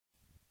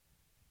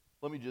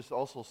Let me just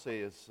also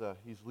say, as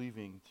he's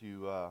leaving,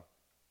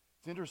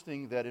 it's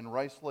interesting that in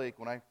Rice Lake,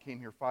 when I came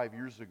here 5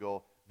 years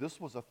ago, this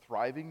was a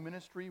thriving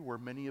ministry where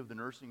many of the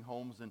nursing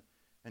homes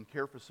and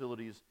care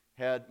facilities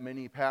had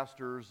many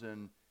pastors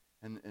and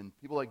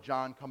people like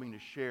John coming to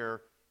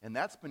share, and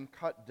that's been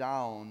cut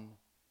down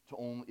to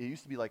only, it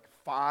used to be like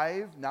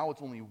 5, now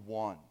it's only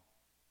 1.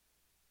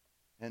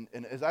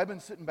 And as I've been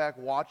sitting back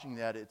watching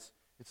that, it's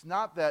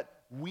not that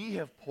we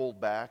have pulled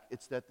back,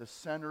 it's that the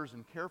centers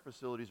and care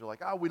facilities are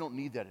like, we don't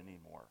need that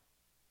anymore.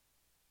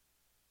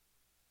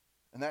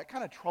 And that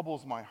kind of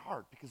troubles my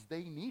heart because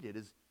they need it,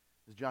 as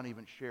John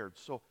even shared.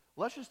 So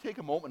let's just take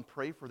a moment and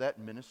pray for that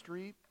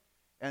ministry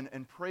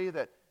and pray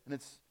that, and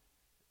it's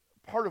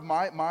part of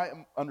my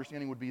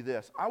understanding would be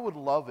this. I would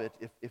love it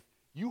if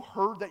you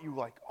heard that, you were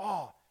like,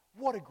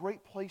 what a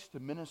great place to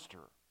minister.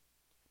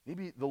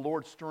 Maybe the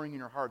Lord's stirring in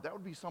your heart. That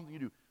would be something you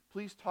do.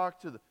 Please talk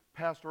to the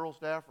pastoral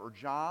staff or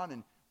John,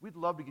 and we'd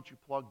love to get you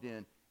plugged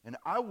in. And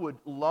I would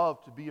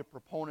love to be a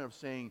proponent of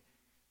saying,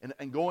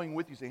 and going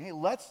with you, saying, hey,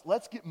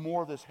 let's get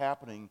more of this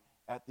happening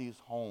at these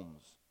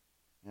homes.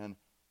 And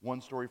one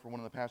story from one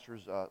of the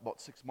pastors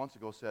about 6 months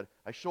ago said,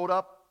 I showed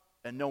up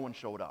and no one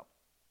showed up.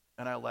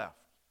 And I left.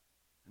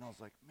 And I was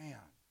like, man,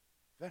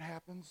 if that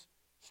happens,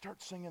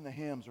 start singing the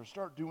hymns or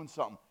start doing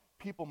something.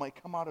 People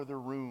might come out of their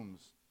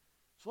rooms.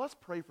 So let's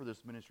pray for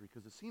this ministry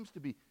because it seems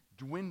to be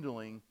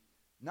dwindling,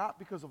 not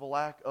because of a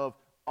lack of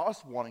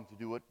us wanting to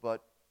do it,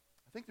 but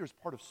I think there's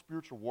part of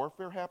spiritual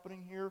warfare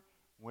happening here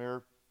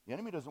where the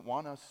enemy doesn't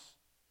want us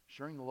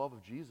sharing the love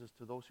of Jesus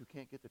to those who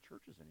can't get to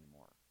churches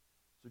anymore.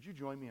 So would you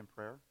join me in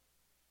prayer?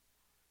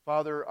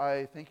 Father,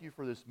 I thank you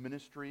for this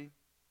ministry,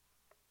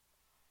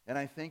 and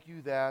I thank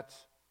you that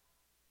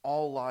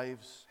all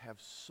lives have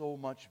so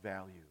much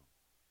value.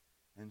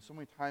 And so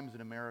many times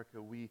in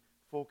America, we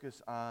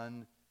focus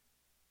on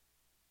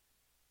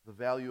the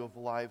value of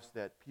lives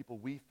that people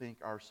we think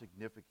are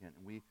significant.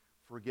 And we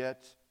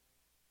forget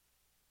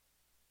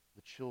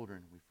the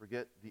children. We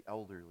forget the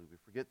elderly. We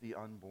forget the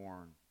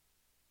unborn.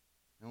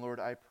 And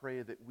Lord, I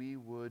pray that we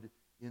would,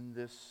 in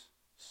this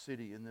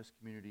city, in this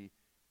community,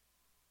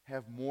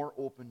 have more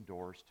open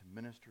doors to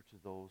minister to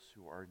those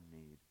who are in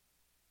need.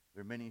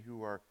 There are many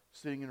who are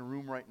sitting in a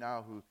room right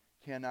now who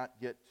cannot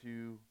get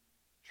to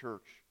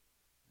church.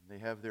 And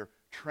they have their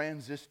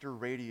transistor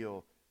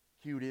radio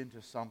cued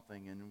into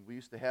something. And we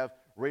used to have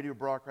radio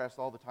broadcasts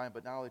all the time,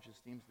 but now it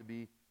just seems to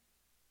be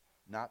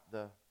not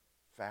the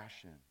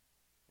fashion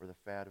or the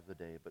fad of the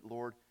day. But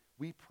Lord,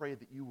 we pray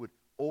that you would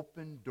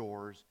open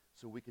doors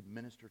so we could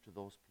minister to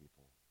those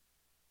people.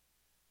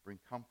 Bring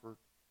comfort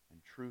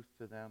and truth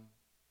to them.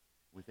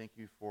 We thank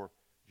you for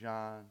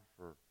John,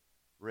 for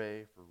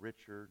Ray, for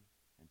Richard,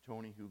 and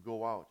Tony who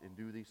go out and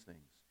do these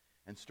things.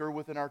 And stir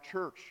within our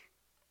church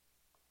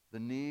the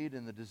need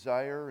and the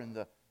desire and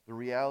the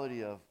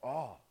reality of,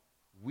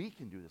 we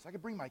can do this. I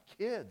can bring my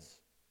kids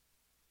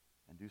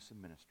and do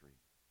some ministry.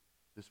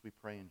 This we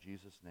pray in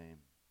Jesus' name.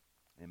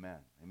 Amen.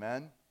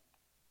 Amen.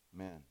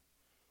 Amen.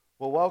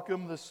 Well,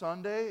 welcome this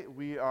Sunday.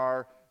 We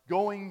are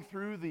going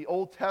through the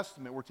Old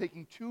Testament. We're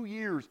taking 2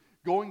 years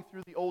going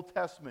through the Old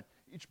Testament.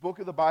 Each book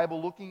of the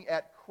Bible looking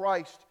at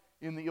Christ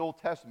in the Old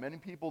Testament. Many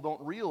people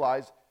don't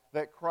realize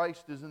that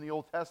Christ is in the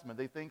Old Testament.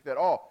 They think that,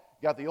 you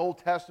got the Old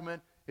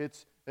Testament,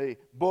 it's a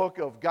book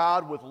of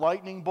God with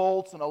lightning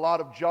bolts and a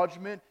lot of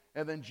judgment,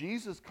 and then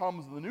Jesus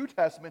comes in the New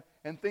Testament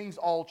and things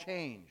all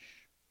change.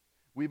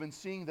 We've been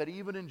seeing that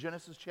even in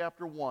Genesis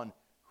chapter 1,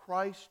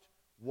 Christ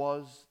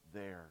was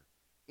there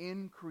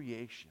in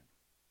creation.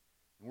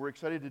 And we're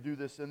excited to do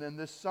this. And then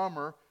this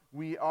summer,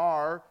 we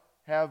are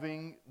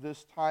having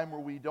this time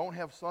where we don't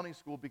have Sunday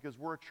school because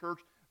we're a church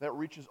that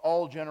reaches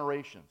all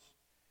generations.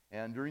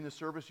 And during the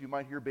service, you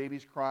might hear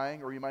babies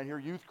crying or you might hear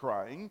youth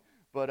crying,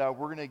 but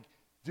we're going to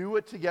do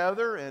it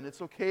together, and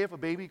it's okay if a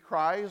baby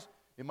cries.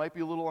 It might be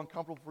a little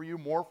uncomfortable for you,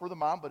 more for the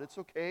mom, but it's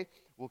okay.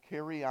 We'll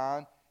carry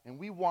on. And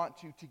we want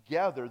to,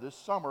 together this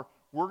summer,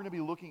 we're going to be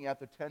looking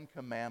at the 10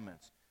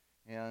 Commandments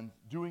and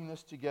doing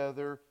this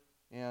together.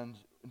 And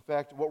in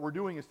fact, what we're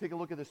doing is take a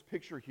look at this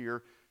picture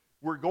here.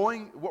 What we're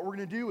going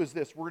to do is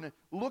this. We're going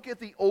to look at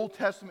the Old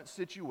Testament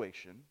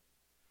situation,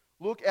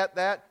 look at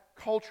that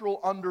cultural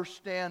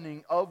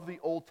understanding of the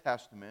Old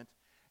Testament,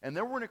 and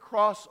then we're going to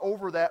cross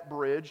over that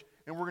bridge,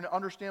 and we're going to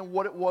understand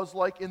what it was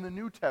like in the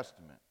New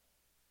Testament.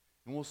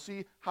 And we'll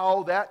see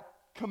how that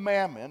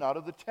commandment, out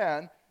of the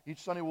 10,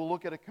 each Sunday we'll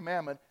look at a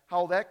commandment,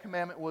 how that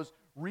commandment was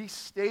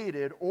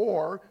restated,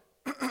 or,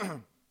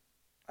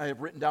 I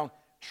have written down,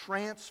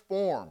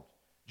 transformed.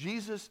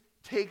 Jesus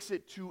takes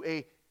it to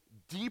a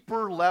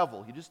deeper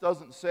level. He just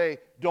doesn't say,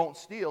 don't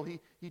steal.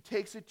 He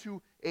takes it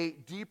to a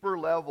deeper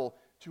level,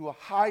 to a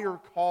higher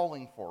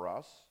calling for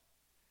us.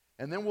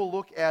 And then we'll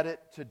look at it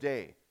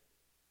today.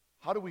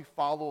 How do we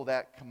follow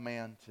that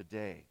command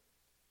today?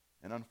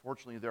 And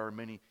unfortunately, there are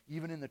many,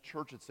 even in the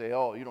church, that say,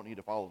 you don't need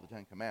to follow the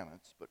 10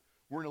 Commandments. But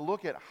we're going to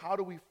look at how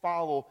do we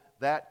follow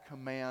that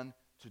command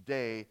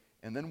today.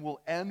 And then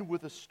we'll end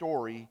with a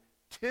story,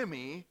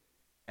 Timmy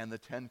and the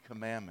 10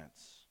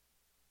 Commandments.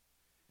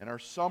 And our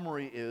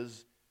summary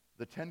is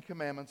the 10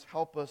 Commandments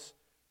help us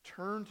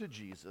turn to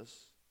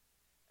Jesus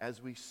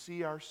as we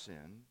see our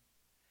sin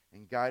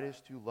and guide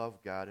us to love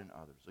God and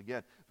others.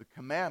 Again, the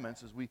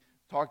commandments, as we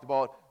talked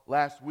about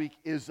last week,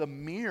 is a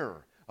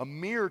mirror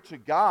to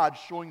God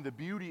showing the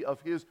beauty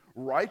of His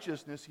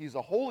righteousness. He's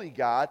a holy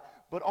God,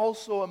 but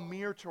also a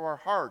mirror to our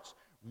hearts.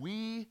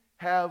 We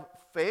have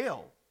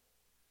failed.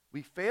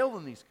 We fail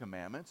in these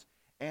commandments,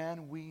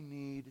 and we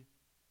need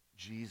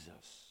Jesus.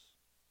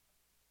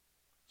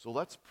 So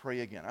let's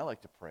pray again. I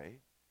like to pray.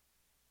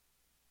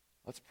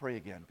 Let's pray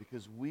again,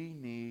 because we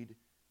need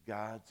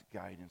God's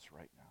guidance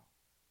right now.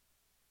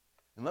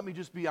 And let me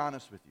just be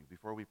honest with you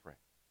before we pray.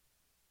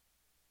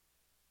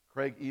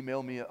 Craig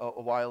emailed me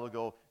a while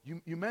ago.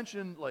 You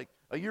mentioned like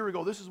a year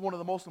ago, this is one of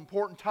the most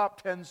important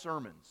top 10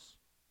 sermons.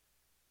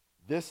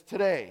 This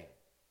today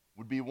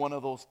would be one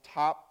of those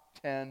top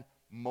 10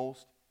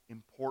 most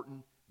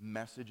important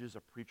messages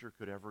a preacher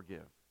could ever give.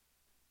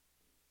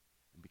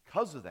 And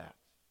because of that,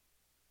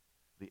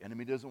 the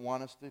enemy doesn't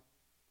want us to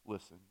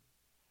listen.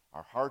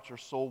 Our hearts are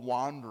so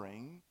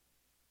wandering.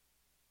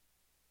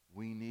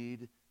 We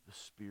need the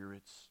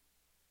Spirit's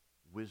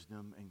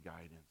wisdom and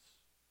guidance.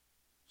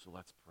 So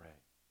let's pray.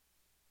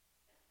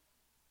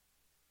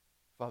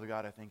 Father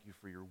God, I thank you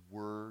for your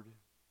word.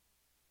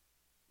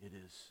 It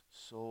is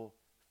so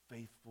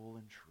faithful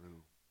and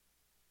true.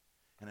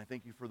 And I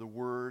thank you for the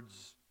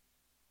words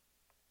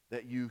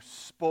that you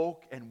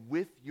spoke and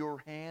with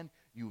your hand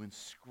you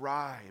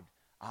inscribed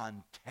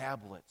on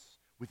tablets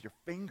with your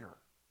finger.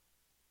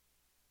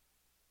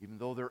 Even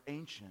though they're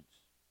ancient,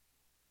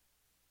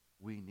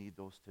 we need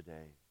those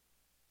today.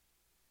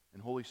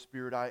 And Holy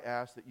Spirit, I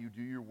ask that you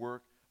do your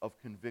work of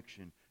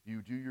conviction.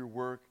 You do your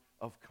work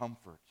of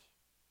comfort.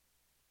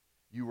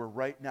 You are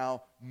right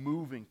now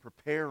moving,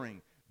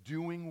 preparing,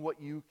 doing what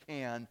you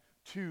can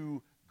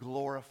to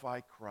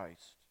glorify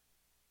Christ.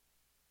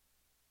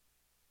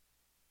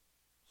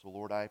 So,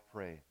 Lord, I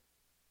pray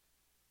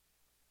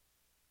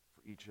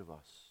for each of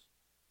us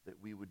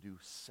that we would do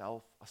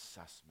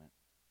self-assessment,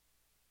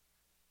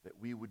 that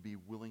we would be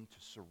willing to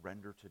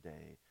surrender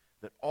today,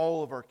 that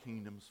all of our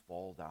kingdoms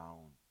fall down,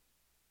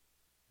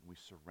 and we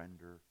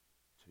surrender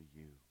to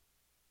you.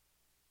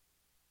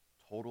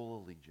 Total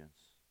allegiance,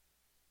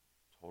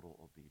 total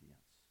obedience.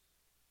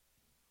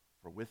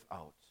 For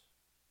without,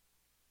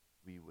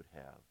 we would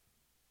have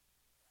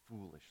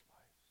foolish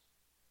lives.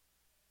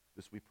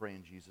 This we pray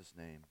in Jesus'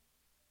 name.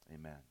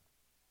 Amen.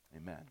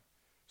 Amen.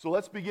 So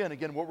let's begin.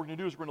 Again, what we're going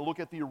to do is we're going to look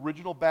at the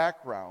original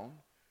background,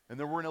 and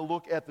then we're going to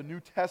look at the New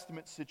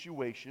Testament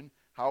situation,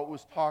 how it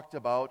was talked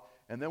about,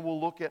 and then we'll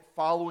look at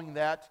following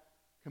that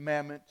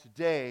commandment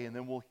today, and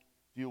then we'll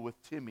deal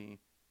with Timmy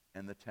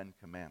and the Ten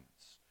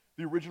Commandments.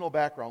 The original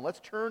background. Let's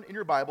turn in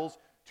your Bibles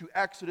to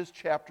Exodus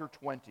chapter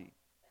 20.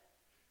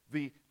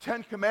 The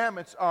Ten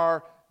Commandments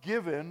are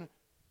given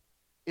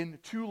in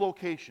two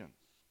locations,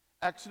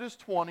 Exodus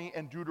 20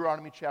 and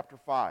Deuteronomy chapter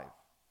 5.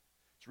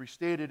 It's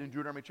restated in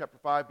Deuteronomy chapter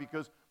 5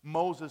 because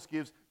Moses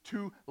gives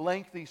two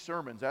lengthy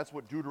sermons. That's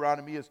what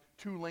Deuteronomy is,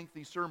 two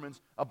lengthy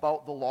sermons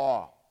about the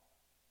law.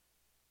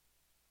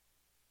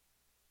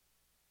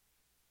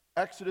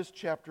 Exodus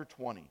chapter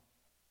 20.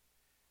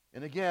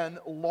 And again,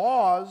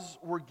 laws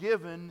were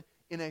given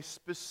in a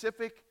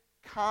specific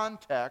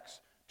context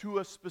to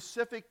a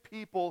specific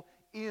people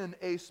in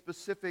a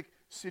specific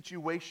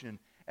situation.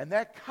 And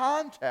that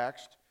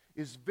context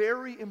is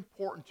very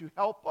important to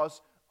help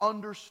us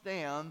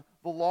understand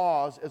the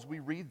laws as we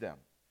read them.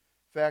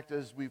 In fact,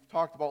 as we've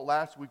talked about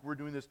last week, we're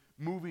doing this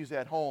Movies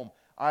at Home.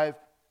 I've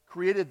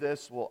created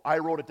this, well, I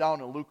wrote it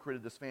down and Luke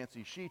created this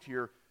fancy sheet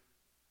here.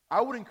 I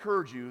would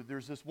encourage you,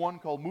 there's this one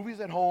called Movies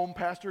at Home,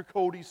 Pastor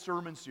Cody's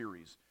Sermon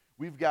Series.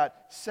 We've got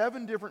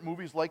 7 different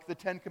movies like the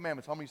Ten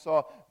Commandments. How many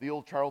saw the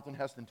old Charlton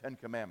Heston Ten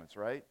Commandments,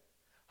 right?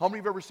 How many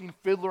have ever seen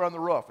Fiddler on the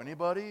Roof?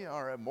 Anybody?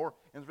 All right, more.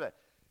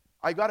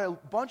 I got a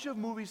bunch of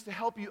movies to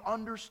help you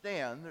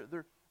understand.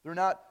 They're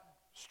not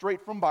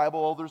straight from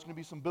Bible. There's going to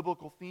be some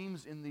biblical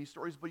themes in these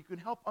stories, but you can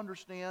help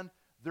understand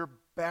their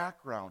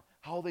background,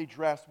 how they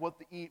dress, what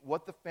they eat,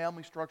 what the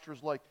family structure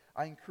is like.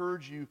 I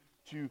encourage you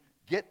to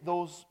get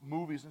those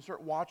movies and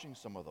start watching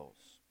some of those.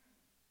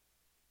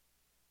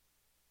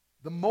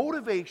 The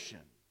motivation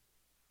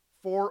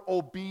for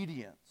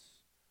obedience,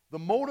 the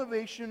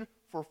motivation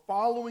for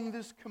following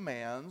these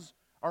commands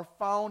are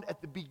found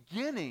at the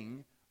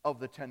beginning of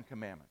the Ten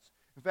Commandments.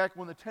 In fact,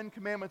 when the Ten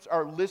Commandments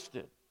are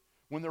listed,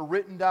 when they're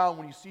written down,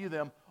 when you see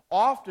them,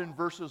 often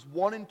verses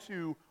 1 and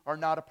 2 are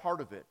not a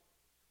part of it,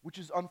 which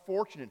is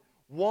unfortunate.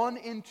 1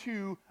 and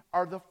 2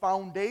 are the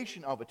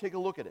foundation of it. Take a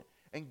look at it.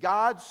 And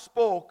God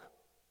spoke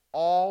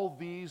all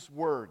these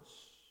words.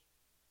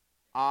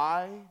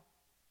 I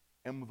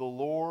am the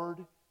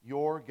Lord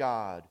your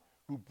God,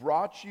 who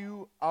brought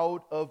you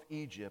out of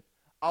Egypt,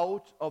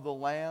 out of the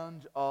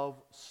land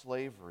of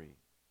slavery.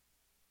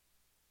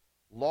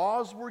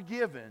 Laws were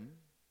given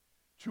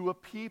to a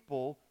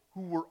people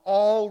who were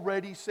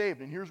already saved.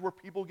 And here's where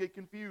people get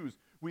confused.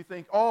 We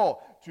think,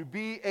 to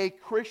be a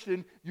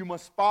Christian, you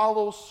must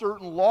follow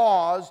certain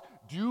laws,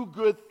 do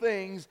good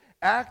things,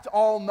 act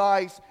all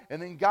nice,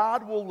 and then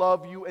God will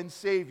love you and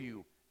save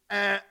you.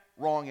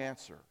 Wrong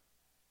answer.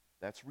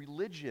 That's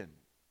religion.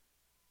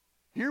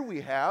 Here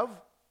we have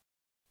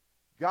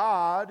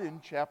God in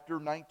chapter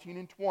 19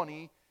 and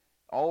 20,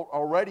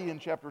 already in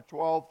chapter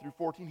 12 through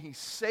 14, He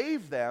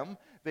saved them.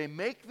 They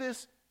make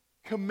this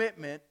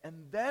commitment,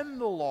 and then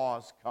the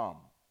laws come.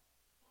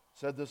 I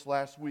said this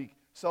last week.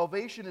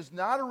 Salvation is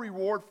not a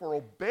reward for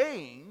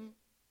obeying,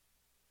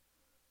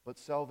 but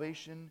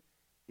salvation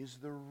is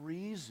the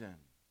reason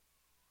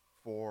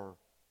for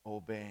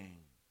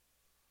obeying.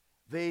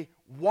 They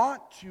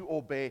want to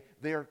obey.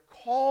 They are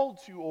called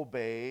to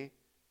obey,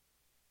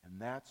 and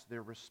that's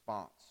their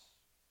response.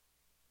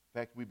 In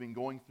fact, we've been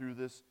going through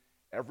this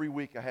every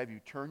week. I have you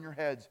turn your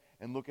heads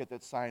and look at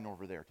that sign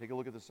over there. Take a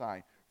look at the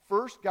sign.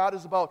 First, God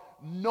is about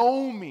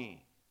know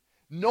me.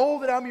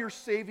 Know that I'm your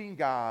saving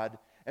God.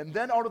 And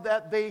then out of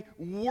that, they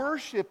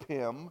worship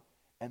Him.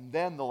 And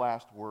then the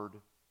last word,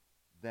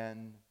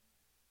 then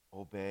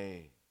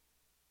obey.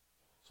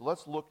 So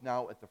let's look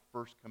now at the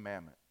first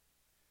commandment,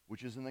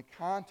 which is in the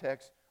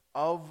context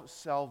of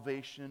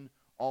salvation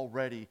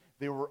already.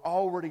 They were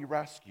already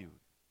rescued.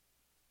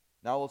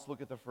 Now let's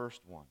look at the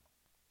first one.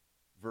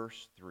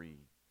 Verse 3.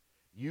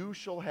 You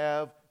shall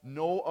have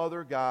no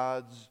other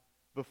gods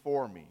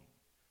before me.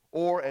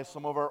 Or as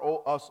some of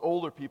us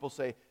older people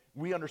say,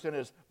 we understand it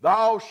as,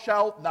 thou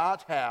shalt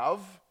not have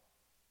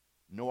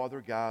no other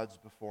gods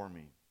before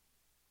me.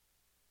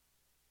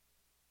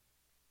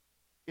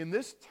 In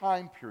this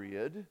time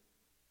period,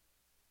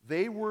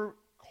 they were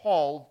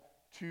called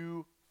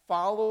to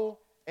follow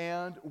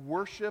and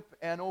worship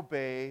and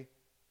obey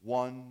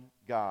one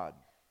God.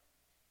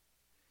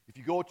 If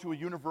you go to a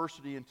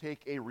university and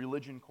take a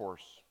religion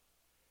course,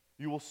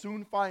 you will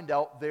soon find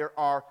out there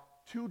are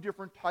two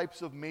different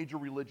types of major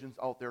religions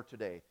out there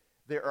today.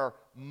 There are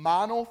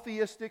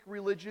monotheistic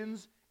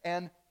religions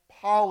and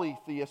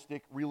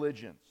polytheistic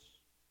religions.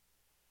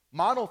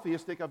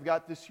 Monotheistic, I've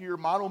got this here.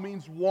 Mono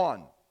means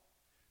one.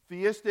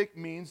 Theistic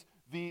means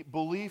the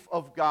belief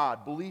of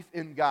God, belief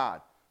in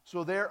God.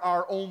 So there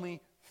are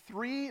only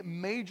three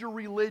major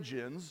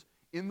religions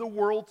in the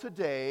world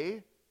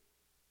today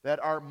that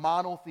are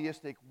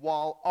monotheistic,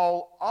 while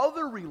all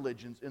other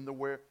religions in the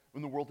world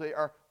today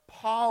are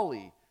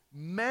poly,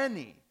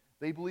 many.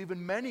 They believe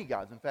in many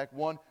gods. In fact,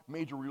 one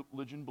major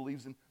religion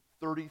believes in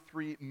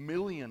 33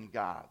 million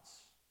gods.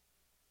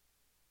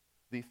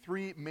 The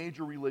three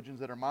major religions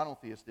that are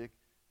monotheistic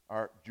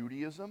are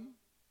Judaism,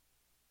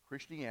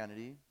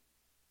 Christianity,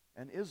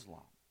 and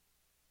Islam.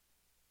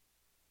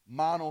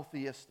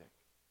 Monotheistic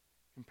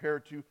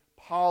compared to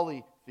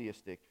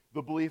polytheistic,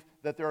 the belief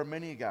that there are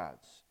many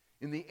gods.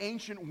 In the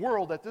ancient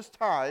world at this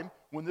time,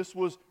 when this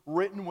was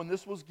written, when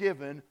this was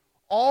given,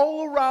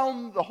 all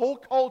around the whole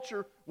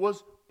culture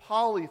was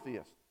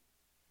polytheist.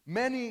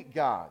 Many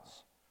gods.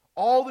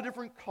 All the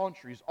different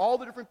countries, all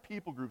the different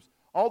people groups,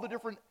 all the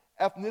different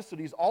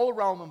ethnicities all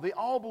around them, they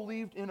all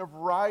believed in a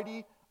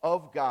variety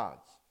of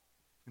gods.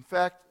 In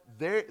fact,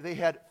 they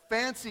had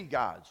fancy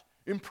gods,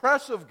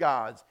 impressive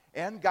gods,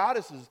 and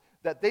goddesses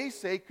that they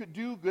say could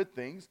do good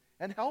things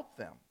and help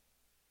them.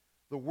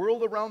 The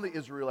world around the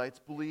Israelites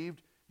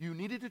believed you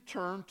needed to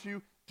turn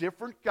to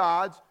different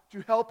gods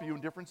to help you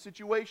in different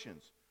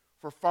situations.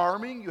 For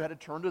farming, you had to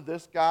turn to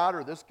this god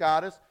or this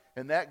goddess,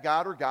 and that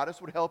god or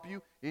goddess would help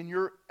you in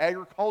your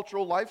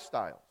agricultural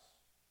lifestyles.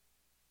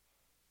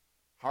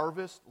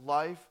 Harvest,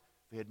 life,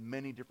 they had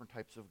many different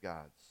types of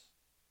gods.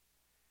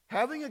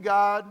 Having a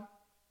god,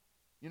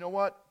 you know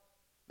what?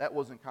 That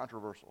wasn't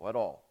controversial at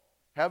all.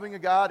 Having a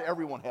god,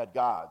 everyone had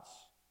gods.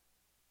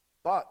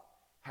 But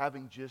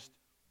having just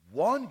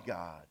one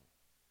god,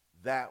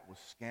 that was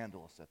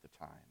scandalous at the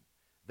time.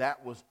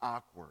 That was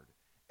awkward.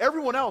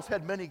 Everyone else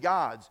had many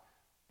gods,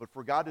 but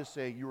for God to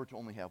say you were to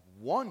only have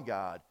one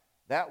God,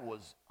 that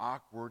was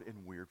awkward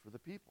and weird for the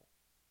people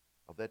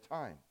of that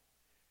time.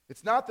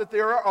 It's not that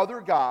there are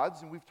other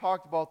gods, and we've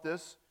talked about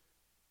this.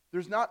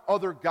 There's not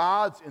other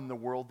gods in the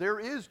world. There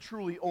is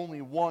truly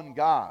only one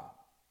God.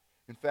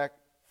 In fact,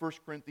 1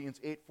 Corinthians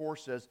 8:4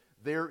 says,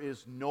 there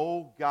is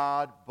no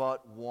God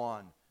but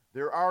one.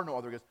 There are no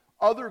other gods.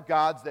 Other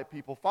gods that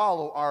people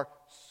follow are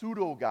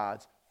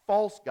pseudo-gods,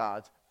 false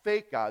gods,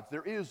 fake gods.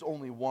 There is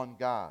only one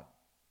God.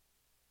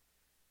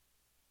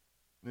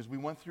 And as we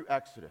went through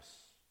Exodus,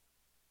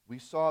 we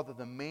saw that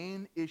the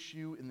main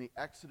issue in the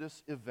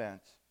Exodus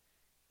event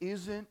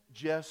isn't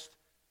just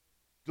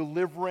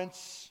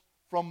deliverance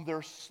from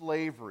their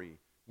slavery.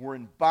 We're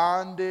in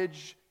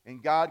bondage,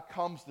 and God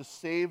comes to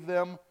save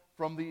them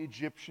from the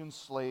Egyptian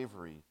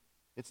slavery.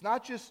 It's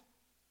not just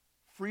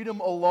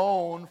freedom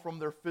alone from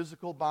their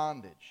physical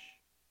bondage,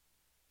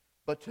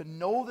 but to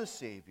know the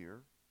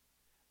Savior.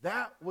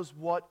 That was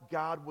what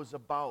God was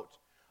about.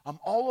 I'm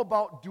all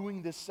about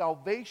doing this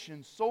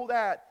salvation so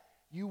that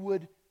you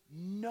would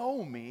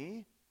know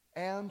me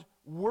and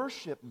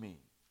worship me.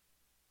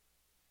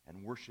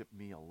 And worship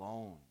me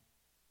alone.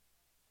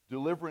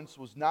 Deliverance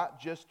was not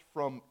just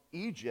from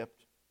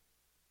Egypt,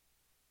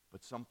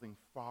 but something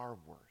far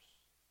worse.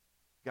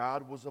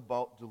 God was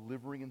about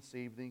delivering and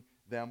saving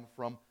them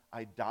from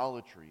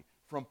idolatry,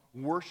 from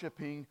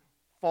worshiping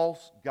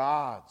false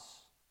gods.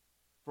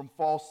 from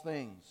false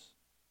things.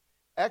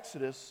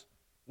 Exodus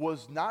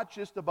was not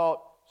just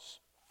about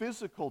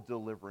physical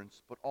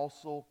deliverance, but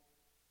also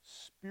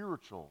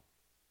spiritual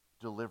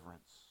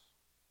deliverance.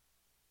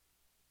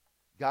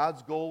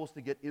 God's goal was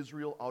to get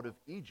Israel out of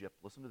Egypt,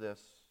 listen to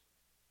this,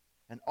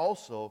 and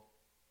also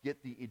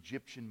get the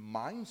Egyptian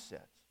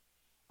mindset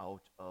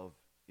out of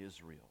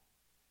Israel.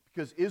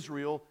 Because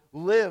Israel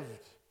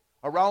lived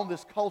around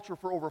this culture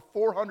for over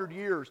 400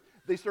 years.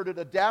 They started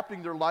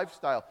adapting their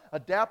lifestyle,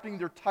 adapting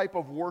their type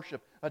of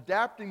worship,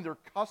 adapting their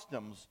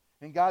customs.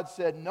 And God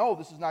said, no,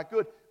 this is not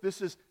good.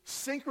 This is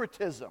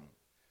syncretism.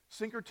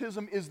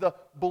 Syncretism is the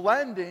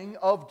blending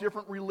of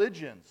different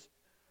religions.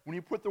 When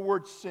you put the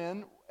word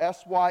sin,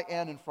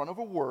 S-Y-N, in front of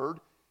a word,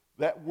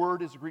 that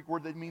word is a Greek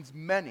word that means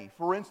many.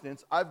 For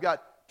instance, I've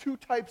got two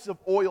types of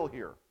oil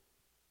here.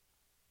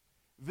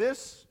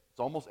 This, it's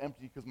almost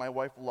empty because my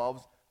wife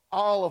loves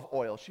olive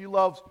oil. She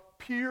loves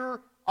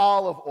pure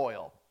olive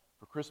oil.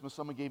 For Christmas,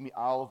 someone gave me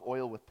olive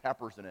oil with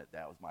peppers in it.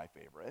 That was my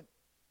favorite.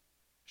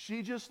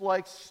 She just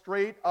likes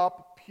straight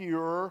up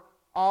pure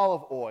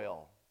olive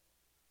oil.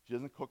 She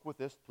doesn't cook with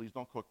this. Please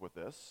don't cook with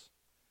this.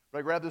 But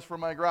I grabbed this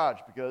from my garage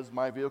because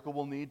my vehicle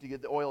will need to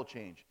get the oil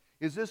change.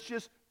 Is this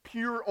just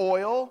pure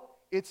oil?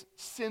 It's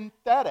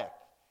synthetic.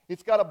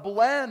 It's got a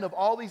blend of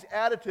all these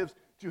additives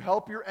to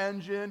help your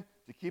engine,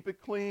 to keep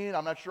it clean.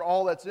 I'm not sure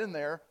all that's in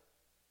there.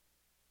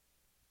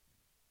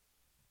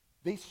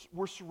 They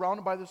were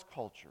surrounded by this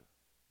culture.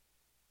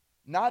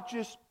 Not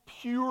just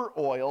pure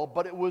oil,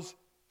 but it was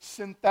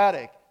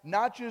synthetic.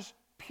 Not just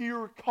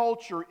pure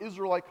culture,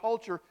 Israelite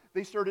culture.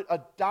 They started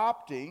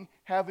adopting,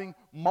 having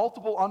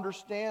multiple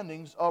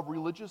understandings of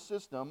religious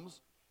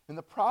systems. And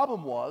the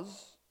problem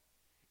was,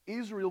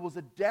 Israel was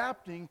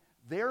adapting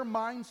their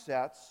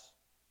mindsets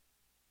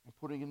and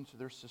putting it into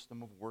their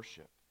system of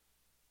worship.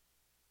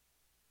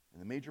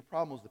 And the major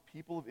problem was the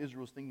people of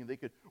Israel was thinking they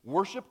could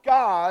worship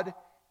God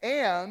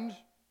and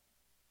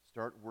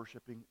start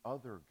worshiping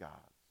other gods.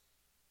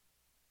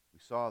 We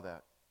saw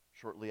that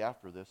shortly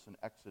after this in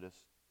Exodus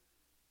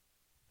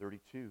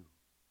 32.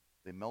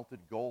 They melted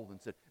gold and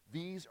said,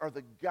 these are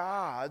the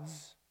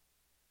gods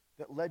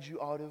that led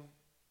you out of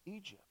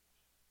Egypt.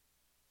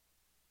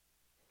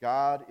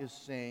 God is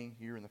saying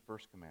here in the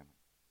first commandment,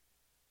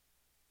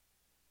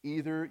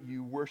 either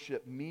you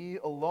worship me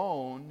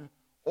alone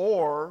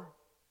or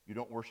you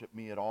don't worship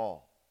me at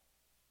all.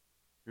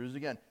 Here's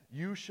again,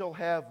 you shall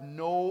have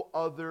no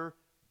other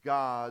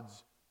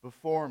gods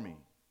before me.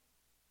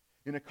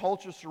 In a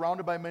culture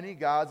surrounded by many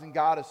gods and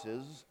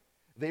goddesses,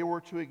 they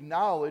were to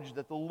acknowledge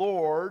that the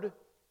Lord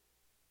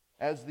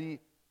as the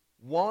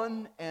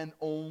one and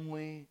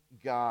only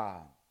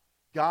God.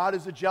 God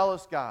is a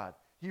jealous God.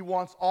 He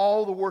wants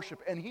all the worship,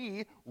 and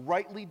He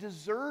rightly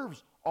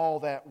deserves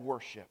all that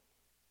worship.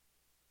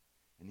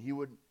 And He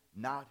would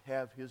not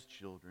have His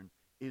children,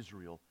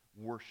 Israel,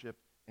 worship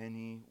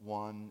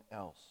anyone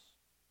else.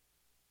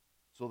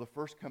 So the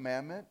first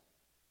commandment,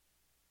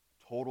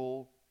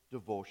 total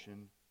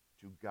devotion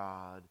to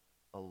God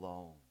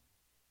alone.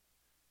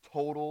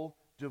 Total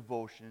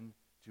devotion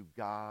to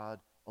God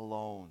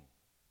alone.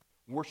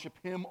 Worship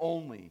Him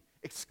only,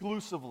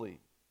 exclusively.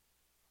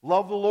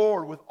 Love the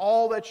Lord with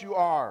all that you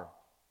are.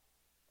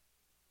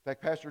 In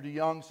fact, Pastor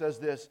DeYoung says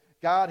this,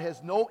 God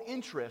has no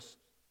interest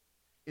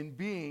in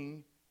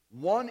being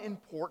one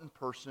important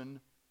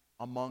person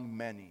among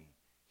many.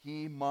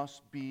 He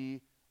must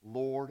be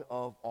Lord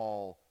of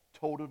all.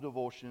 Total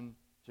devotion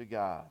to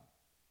God.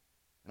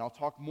 And I'll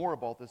talk more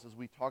about this as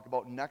we talk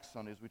about next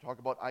Sunday, as we talk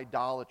about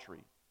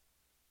idolatry.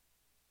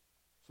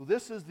 So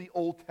this is the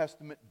Old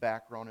Testament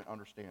background and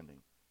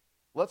understanding.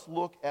 Let's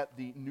look at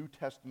the New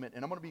Testament,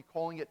 and I'm going to be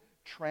calling it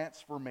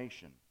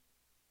transformation.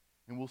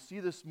 And we'll see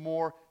this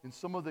more in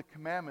some of the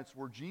commandments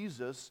where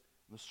Jesus,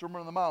 in the Sermon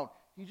on the Mount,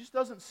 He just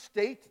doesn't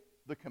state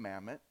the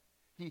commandment.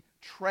 He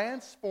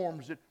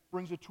transforms it,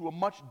 brings it to a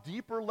much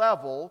deeper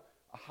level,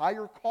 a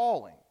higher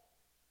calling.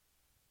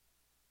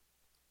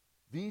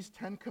 These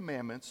 10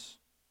 commandments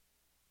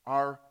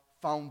are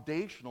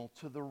foundational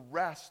to the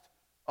rest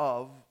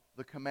of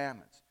the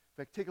commandments.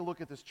 In fact, take a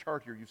look at this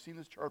chart here. You've seen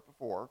this chart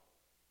before.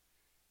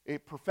 A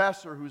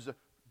professor who's a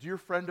dear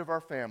friend of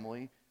our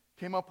family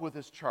came up with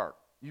this chart.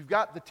 You've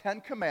got the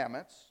 10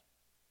 commandments,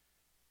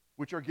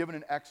 which are given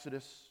in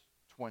Exodus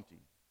 20.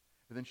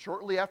 And then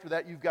shortly after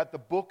that, you've got the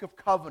Book of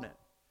Covenant,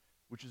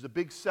 which is a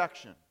big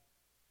section.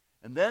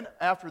 And then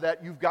after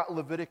that, you've got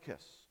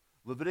Leviticus.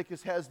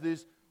 Leviticus has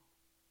these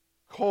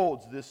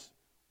codes, this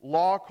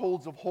law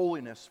codes of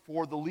holiness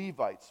for the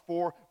Levites,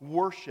 for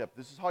worship.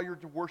 This is how you're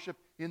to worship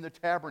in the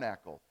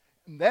tabernacle.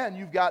 And then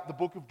you've got the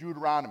book of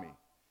Deuteronomy.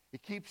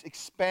 It keeps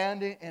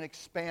expanding and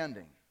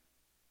expanding.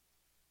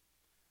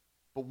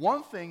 But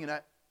one thing,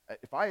 and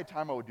if I had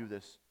time I would do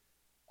this,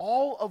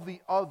 all of the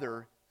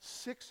other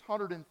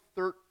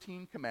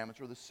 613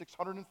 commandments, or the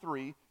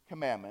 603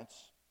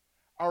 commandments,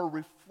 are a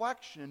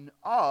reflection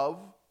of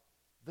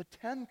the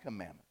 10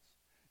 commandments.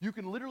 You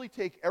can literally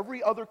take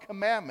every other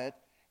commandment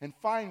and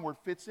find where it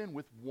fits in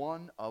with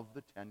one of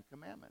the 10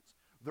 commandments.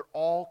 They're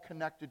all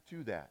connected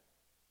to that.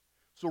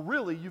 So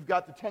really, you've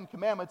got the 10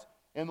 commandments,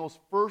 And those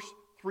first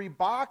three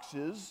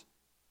boxes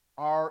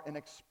are an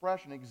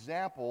expression,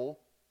 example,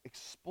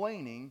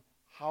 explaining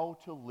how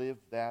to live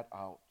that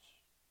out.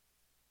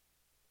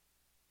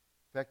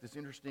 In fact, it's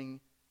interesting,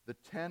 the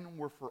 10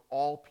 were for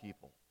all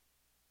people.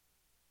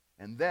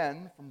 And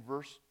then,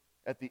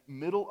 at the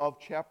middle of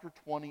chapter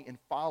 20 and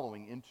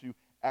following into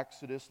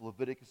Exodus,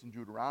 Leviticus, and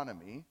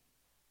Deuteronomy,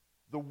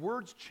 the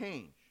words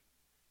change.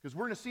 Because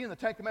we're going to see in the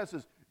Ten Commandments, it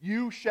says,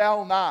 you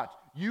shall not,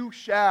 you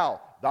shall,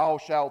 thou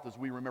shalt, as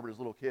we remembered as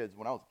little kids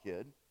when I was a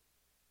kid.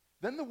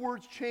 Then the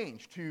words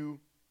change to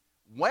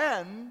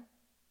when,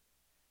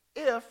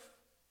 if,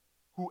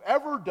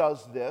 whoever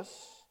does this,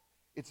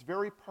 it's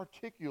very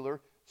particular,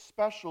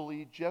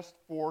 especially just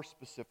for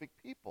specific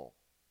people.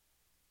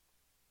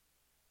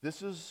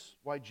 This is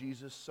why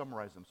Jesus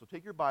summarized them. So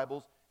take your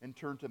Bibles and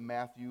turn to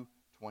Matthew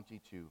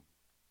 22.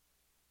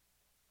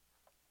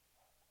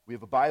 We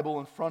have a Bible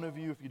in front of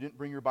you. If you didn't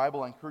bring your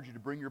Bible, I encourage you to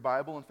bring your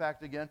Bible. In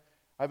fact, again,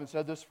 I haven't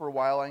said this for a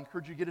while. I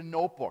encourage you to get a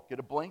notebook, get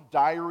a blank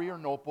diary or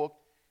notebook,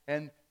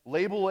 and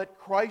label it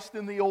Christ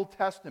in the Old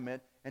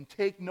Testament, and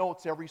take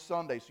notes every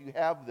Sunday so you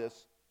have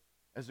this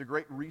as a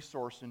great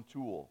resource and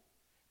tool.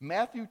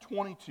 Matthew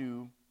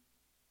 22,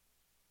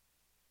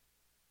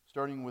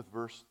 starting with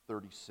verse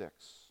 36.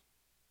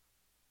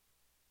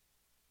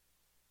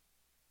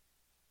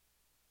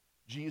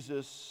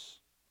 Jesus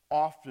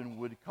often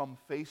would come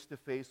face to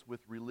face with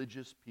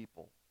religious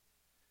people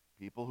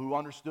who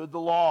understood the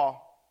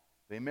law.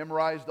 They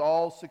memorized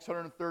all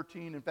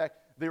 613. In fact,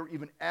 they were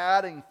even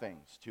adding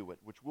things to it,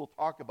 which we'll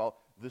talk about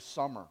this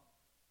summer.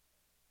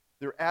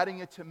 They're adding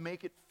it to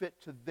make it fit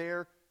to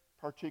their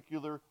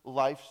particular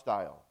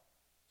lifestyle.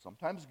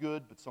 Sometimes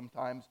good, but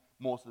sometimes,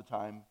 most of the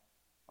time,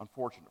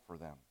 unfortunate for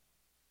them.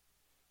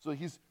 So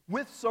he's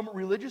with some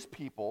religious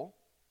people.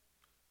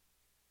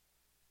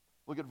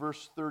 Look at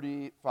verse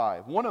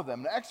 35. One of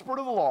them, an expert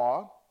of the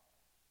law,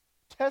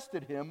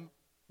 tested him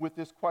with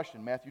this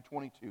question. Matthew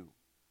 22,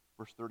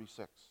 verse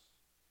 36.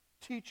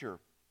 Teacher,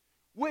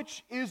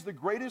 which is the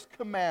greatest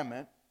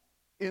commandment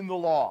in the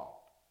law?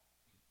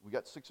 We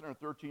got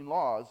 613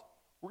 laws.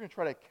 We're going to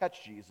try to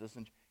catch Jesus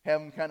and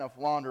have him kind of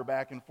flounder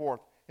back and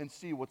forth and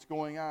see what's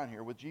going on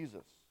here with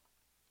Jesus.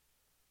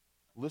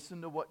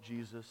 Listen to what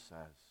Jesus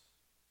says.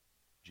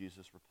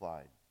 Jesus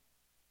replied,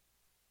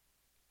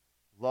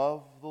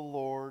 love the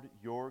Lord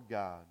your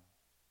God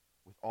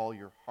with all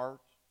your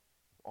heart,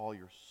 with all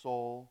your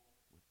soul,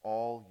 with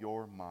all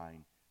your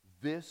mind.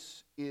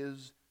 This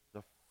is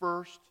the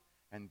first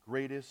and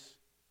greatest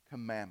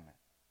commandment.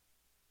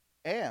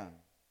 And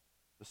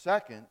the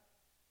second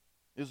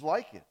is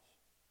like it.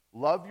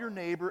 Love your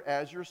neighbor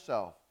as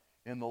yourself.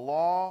 And the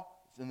law,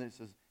 and it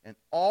says, and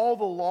all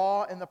the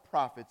law and the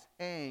prophets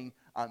hang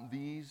on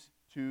these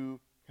two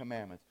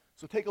commandments.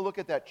 So take a look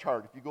at that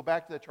chart. If you go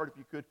back to that chart, if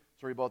you could,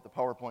 sorry about the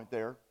PowerPoint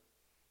there.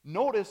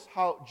 Notice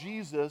how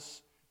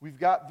Jesus, we've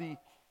got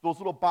those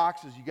little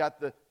boxes. You got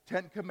the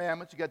Ten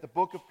Commandments, you got the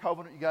Book of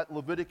Covenant, you got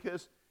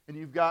Leviticus, and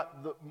you've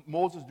got the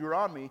Moses,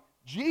 Deuteronomy.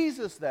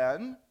 Jesus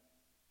then,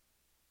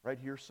 right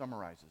here,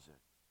 summarizes it.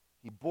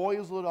 He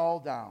boils it all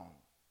down.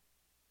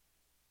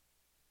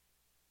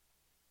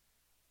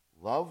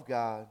 Love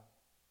God,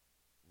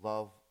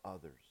 love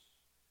others.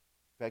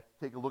 In fact,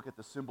 take a look at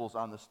the symbols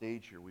on the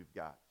stage here we've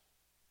got.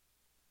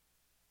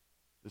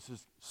 This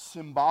is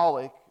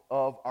symbolic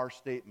of our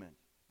statement.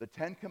 The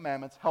Ten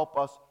Commandments help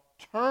us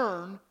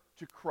turn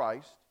to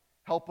Christ,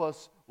 help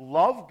us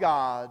love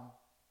God,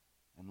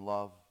 and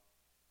love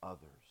others.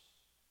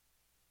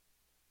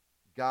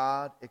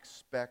 God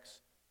expects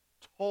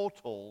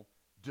total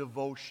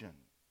devotion,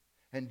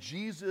 and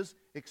Jesus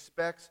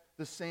expects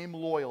the same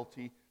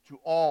loyalty to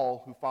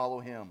all who follow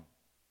him.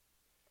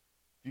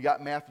 If you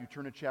got Matthew,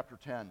 turn to chapter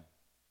 10.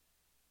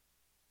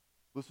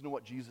 Listen to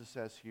what Jesus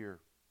says here.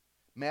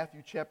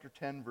 Matthew chapter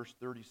 10, verse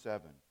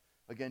 37.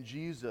 Again,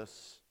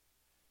 Jesus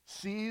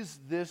sees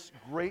this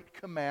great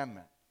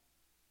commandment,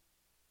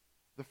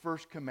 the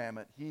first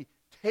commandment. He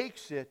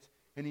takes it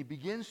and he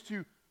begins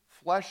to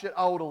flesh it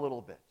out a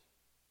little bit.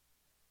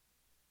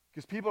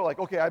 Because people are like,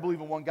 okay, I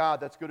believe in one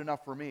God, that's good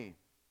enough for me.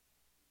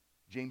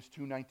 James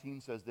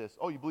 2:19 says this,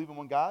 oh, you believe in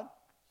one God?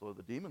 So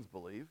the demons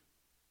believe.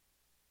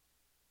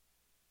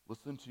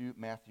 Listen to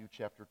Matthew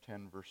chapter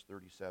 10, verse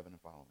 37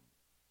 and following.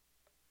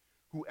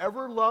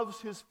 Whoever loves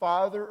his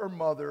father or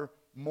mother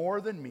more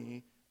than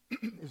me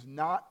is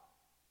not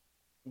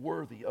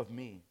worthy of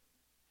me.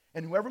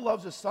 And whoever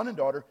loves his son and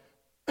daughter,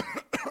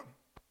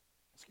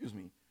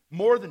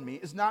 more than me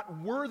is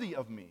not worthy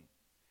of me.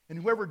 And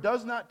whoever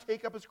does not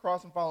take up his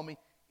cross and follow me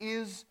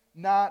is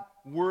not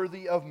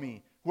worthy of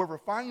me. Whoever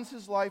finds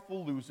his life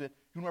will lose it.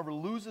 Whoever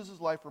loses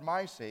his life for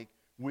my sake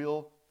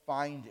will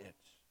find it.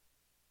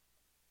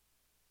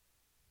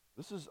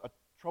 This is a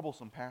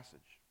troublesome passage.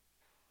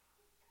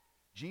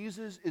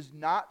 Jesus is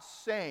not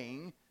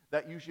saying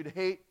that you should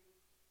hate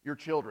your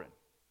children.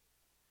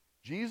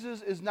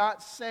 Jesus is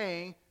not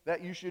saying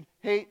that you should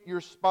hate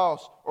your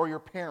spouse or your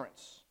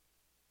parents.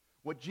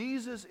 What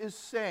Jesus is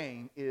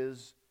saying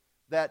is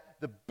that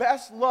the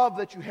best love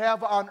that you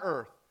have on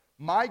earth,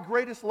 my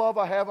greatest love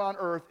I have on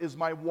earth is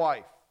my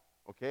wife.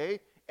 okay?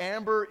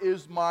 Amber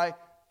is my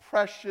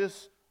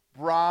precious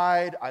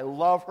bride. I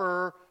love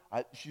her.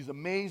 She's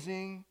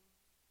amazing.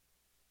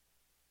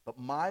 But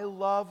my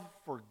love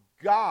for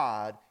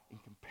God in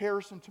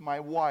comparison to my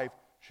wife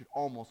should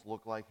almost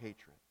look like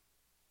hatred.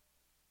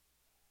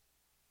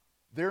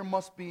 There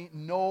must be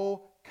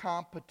no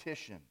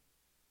competition.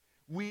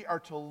 We are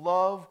to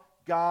love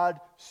God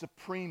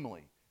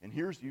supremely. And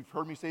you've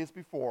heard me say this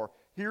before,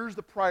 here's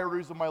the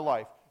priorities of my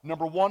life.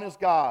 Number 1 is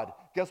God.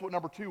 Guess what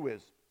number 2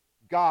 is?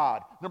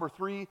 God. Number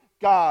 3,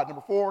 God.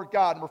 Number 4,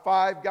 God. Number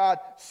 5, God.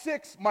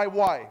 6, my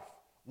wife.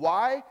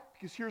 Why?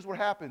 Because here's what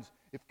happens.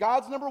 If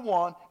God's number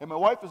 1 and my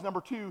wife is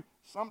number 2,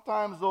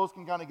 sometimes those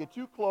can kind of get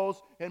too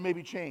close and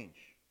maybe change.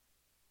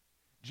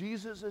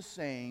 Jesus is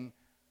saying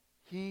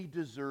he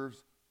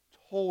deserves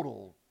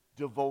total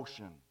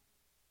devotion.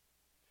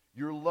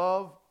 Your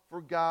love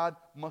for God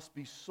must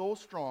be so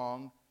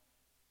strong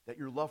that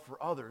your love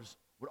for others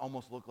would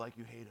almost look like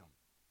you hate them.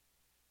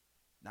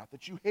 Not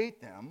that you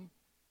hate them.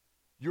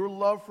 Your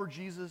love for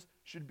Jesus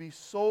should be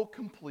so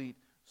complete,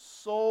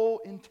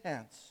 so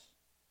intense,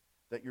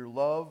 that your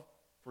love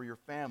for your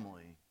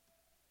family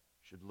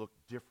should look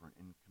different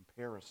in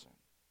comparison.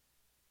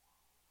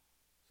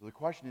 So the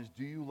question is,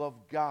 do you love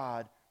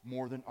God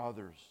more than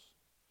others?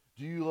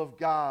 Do you love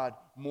God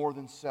more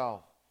than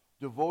self?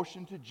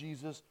 Devotion to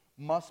Jesus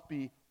must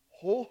be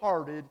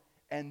wholehearted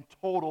and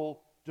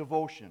total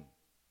devotion.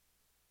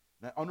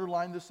 And I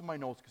underline this in my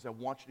notes because I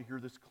want you to hear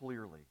this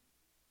clearly.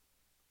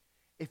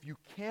 If you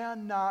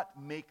cannot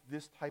make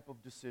this type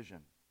of decision,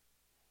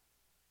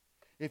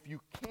 if you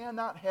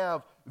cannot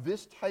have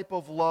this type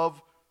of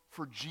love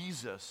for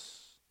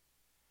Jesus,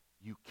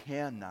 you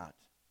cannot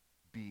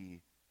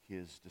be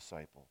his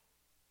disciple.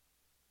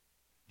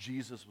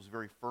 Jesus was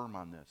very firm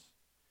on this.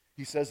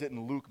 He says it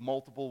in Luke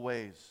multiple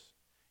ways.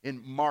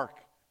 In Mark,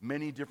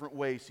 many different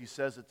ways, he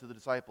says it to the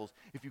disciples.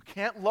 If you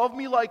can't love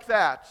me like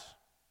that,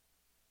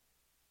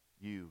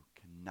 you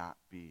cannot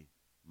be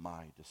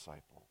my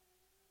disciple.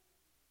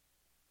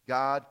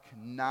 God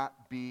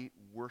cannot be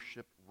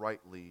worshiped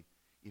rightly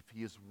if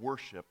he is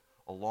worshiped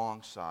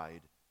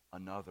alongside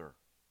another.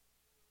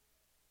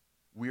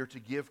 We are to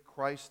give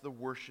Christ the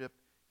worship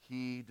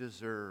he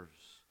deserves.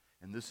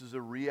 And this is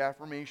a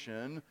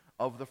reaffirmation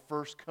of the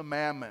first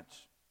commandment.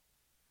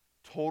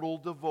 Total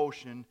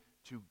devotion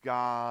to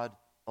God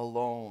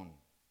alone.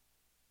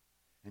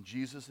 And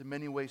Jesus in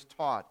many ways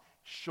taught,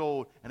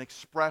 showed, and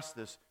expressed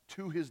this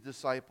to his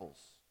disciples.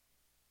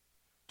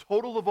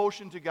 Total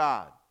devotion to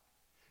God.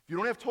 If you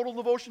don't have total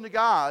devotion to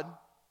God,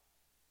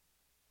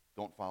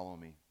 don't follow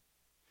me.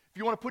 If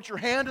you want to put your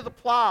hand to the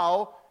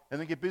plow and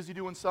then get busy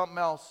doing something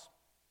else,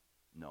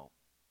 no.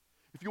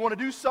 If you want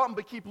to do something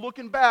but keep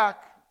looking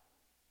back,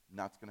 it's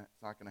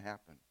not going to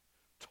happen.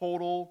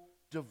 Total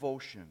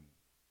devotion.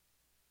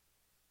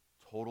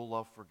 Total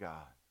love for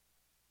God.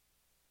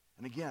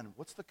 And again,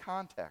 what's the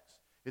context?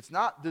 It's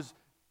not this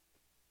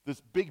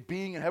big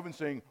being in heaven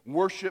saying,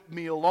 worship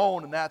me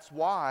alone, and that's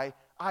why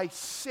I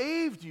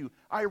saved you.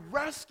 I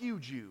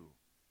rescued you.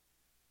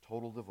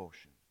 Total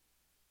devotion.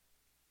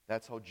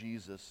 That's how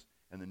Jesus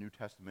in the New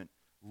Testament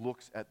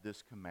looks at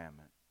this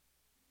commandment.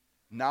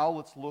 Now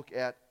let's look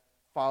at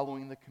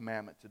following the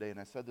commandment today. And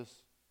I said this,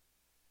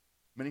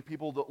 many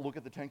people that look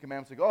at the Ten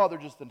Commandments and go, oh, they're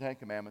just the Ten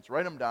Commandments.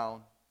 Write them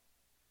down.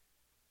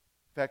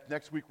 In fact,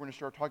 next week we're going to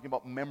start talking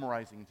about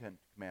memorizing the Ten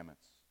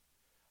Commandments.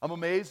 I'm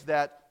amazed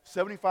that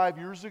 75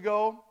 years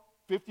ago,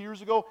 50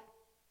 years ago,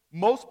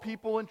 most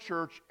people in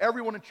church,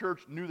 everyone in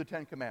church knew the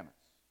Ten Commandments.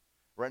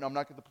 Right now, I'm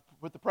not going to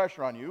put the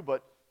pressure on you,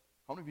 but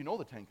how many of you know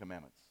the Ten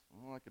Commandments?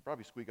 Well, I could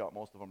probably squeak out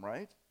most of them,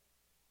 right?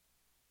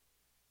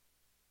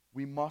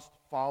 We must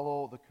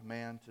follow the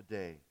command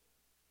today.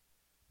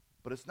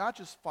 But it's not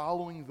just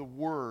following the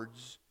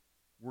words.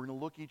 We're going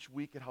to look each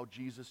week at how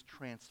Jesus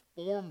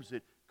transforms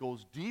it,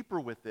 goes deeper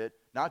with it,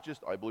 not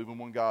just, I believe in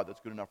one God, that's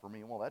good enough for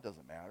me. Well, that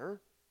doesn't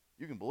matter.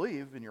 You can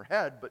believe in your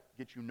head, but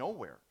get you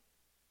nowhere.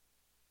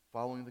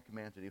 Following the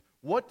command today.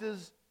 What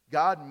does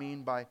God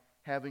mean by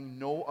having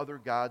no other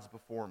gods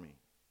before me?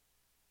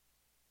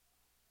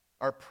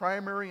 Our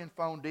primary and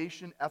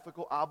foundation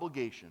ethical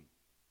obligation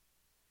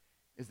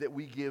is that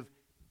we give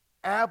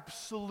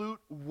absolute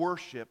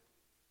worship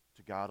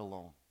to God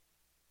alone.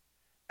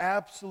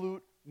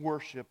 Absolute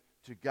worship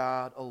to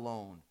God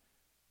alone.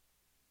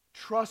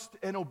 Trust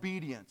and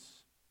obedience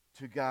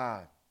to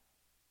God.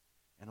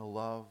 And a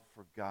love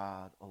for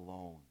God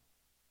alone.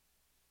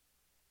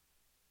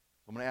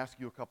 So I'm going to ask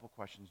you a couple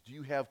questions. Do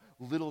you have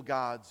little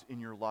gods in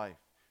your life?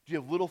 Do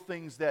you have little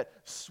things that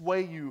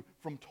sway you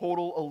from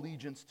total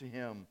allegiance to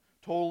him,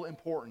 total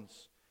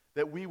importance?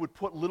 That we would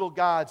put little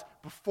gods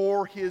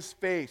before his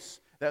face.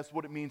 That's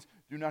what it means.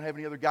 Do not have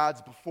any other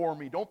gods before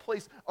me. Don't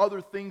place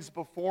other things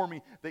before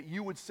me that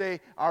you would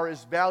say are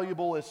as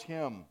valuable as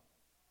him.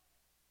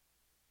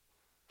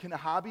 Can a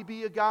hobby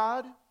be a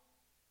god?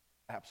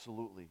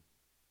 Absolutely.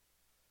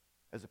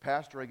 As a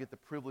pastor, I get the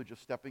privilege of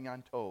stepping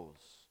on toes.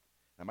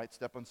 I might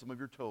step on some of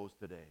your toes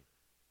today.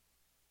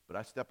 But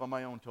I step on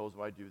my own toes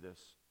when I do this.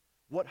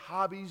 What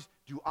hobbies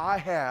do I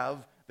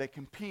have that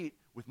compete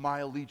with my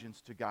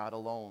allegiance to God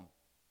alone?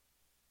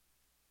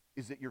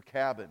 Is it your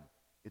cabin?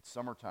 It's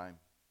summertime.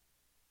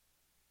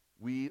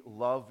 How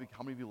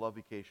many of you love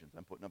vacations?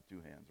 I'm putting up 2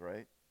 hands,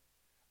 right?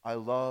 I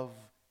love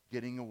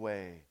getting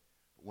away.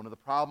 But one of the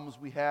problems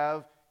we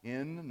have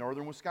in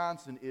northern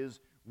Wisconsin is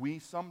we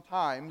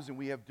sometimes, and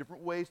we have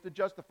different ways to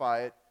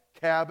justify it,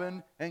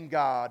 cabin and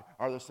God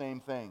are the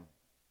same thing.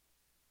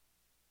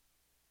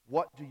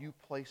 What do you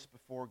place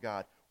before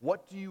God?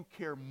 What do you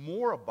care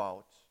more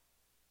about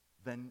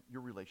than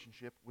your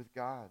relationship with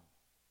God?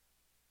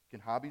 Can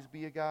hobbies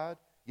be a God?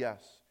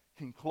 Yes.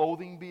 Can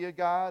clothing be a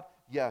God?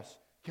 Yes.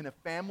 Can a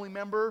family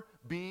member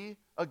be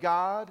a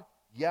God?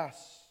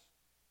 Yes.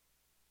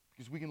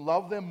 Because we can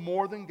love them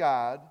more than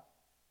God,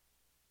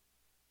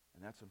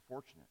 and that's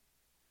unfortunate.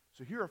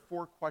 So here are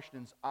 4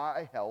 questions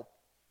I help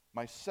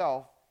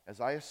myself as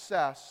I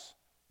assess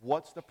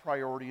what's the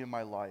priority in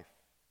my life.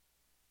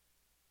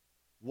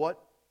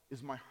 What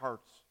is my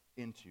heart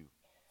into?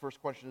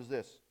 First question is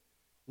this: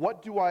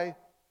 what do I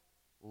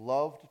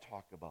love to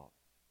talk about?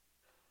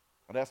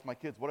 I'd ask my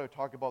kids, what do I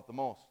talk about the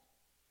most?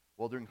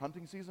 Well, during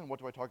hunting season, what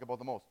do I talk about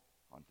the most?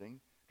 Hunting.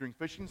 During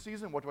fishing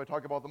season, what do I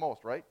talk about the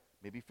most, right?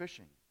 Maybe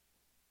fishing.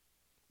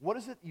 What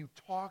is it you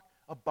talk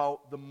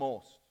about the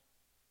most?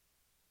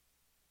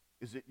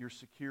 Is it your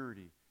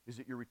security? Is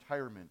it your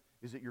retirement?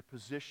 Is it your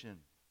position?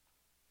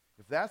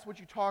 If that's what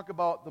you talk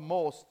about the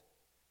most,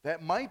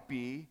 that might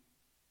be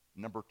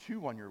number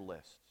 2 on your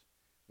list,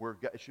 where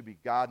it should be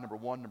God, number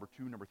 1, number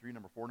 2, number 3,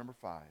 number 4, number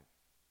 5.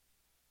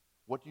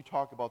 What do you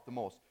talk about the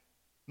most?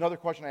 Another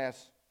question I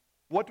ask,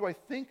 what do I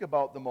think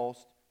about the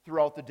most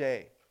throughout the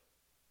day?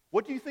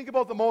 What do you think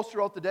about the most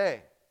throughout the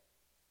day?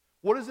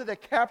 What is it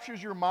that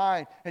captures your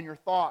mind and your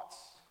thoughts?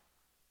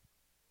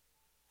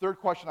 Third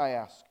question I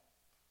ask,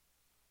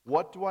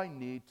 what do I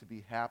need to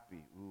be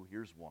happy? Ooh,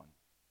 here's one.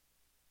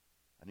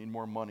 I need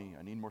more money.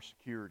 I need more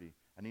security.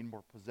 I need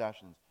more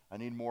possessions. I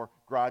need more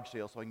garage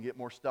sales so I can get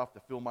more stuff to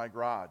fill my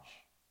garage.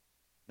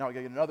 Now I got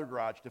to get another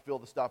garage to fill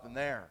the stuff in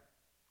there.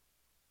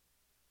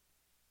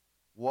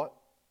 What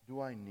do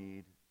I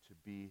need to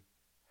be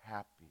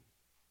happy?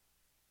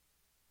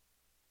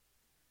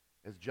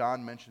 As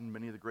John mentioned,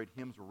 many of the great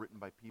hymns were written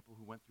by people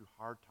who went through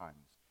hard times.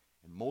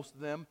 And most of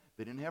them,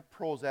 they didn't have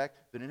Prozac,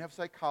 they didn't have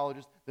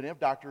psychologists, they didn't have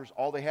doctors.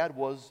 All they had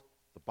was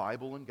the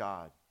Bible and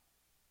God.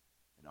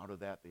 And out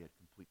of that, they had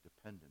complete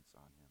dependence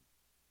on Him.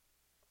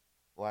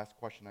 The last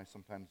question I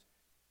sometimes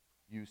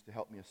use to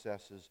help me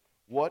assess is,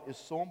 what is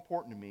so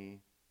important to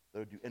me that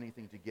I would do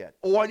anything to get?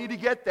 Oh, I need to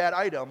get that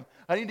item.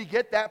 I need to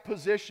get that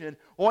position.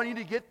 Oh, I need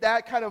to get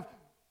that kind of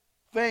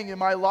thing in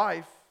my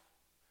life.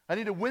 I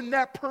need to win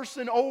that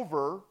person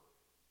over.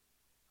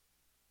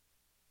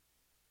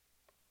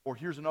 Or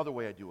here's another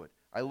way I do it.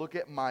 I look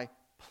at my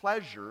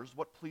pleasures,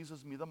 what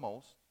pleases me the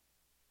most.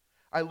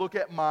 I look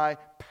at my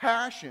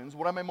passions,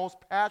 what am I most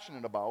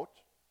passionate about?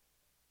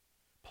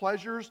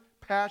 Pleasures,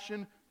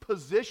 passion,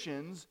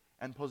 positions,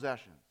 and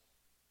possessions.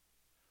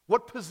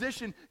 What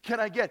position can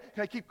I get?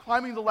 Can I keep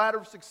climbing the ladder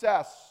of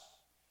success?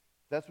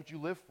 If that's what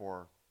you live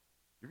for,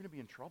 you're going to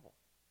be in trouble.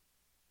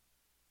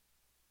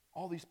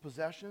 All these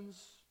possessions,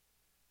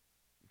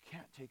 you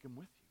can't take them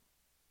with you.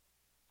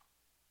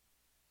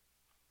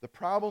 The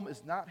problem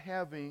is not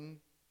having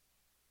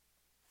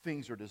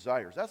things or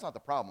desires. That's not the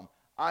problem.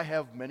 I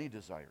have many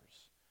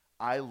desires.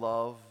 I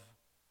love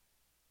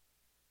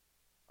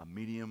a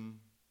medium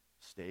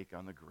steak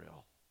on the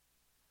grill.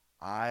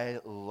 I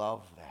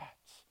love that.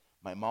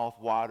 My mouth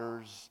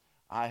waters.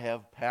 I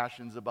have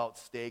passions about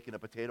steak and a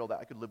potato that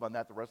I could live on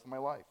that the rest of my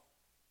life.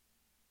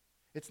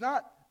 It's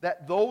not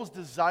that those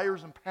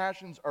desires and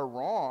passions are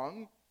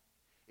wrong.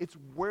 It's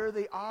where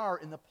they are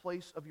in the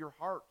place of your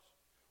heart.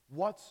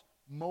 What's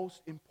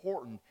most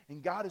important?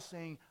 And God is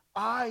saying,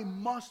 I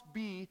must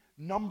be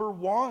number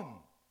 1.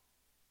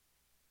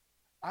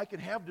 I can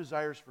have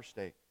desires for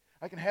steak.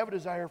 I can have a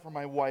desire for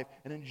my wife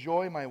and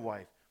enjoy my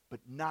wife, but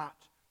not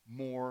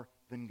more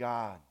than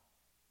God.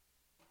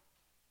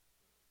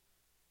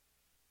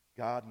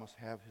 God must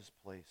have His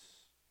place,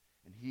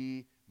 and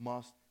He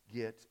must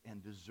get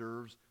and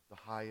deserves the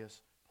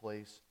highest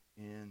place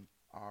in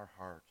our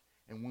heart.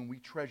 And when we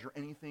treasure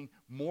anything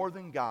more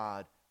than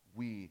God,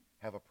 we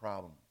have a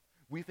problem.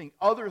 We think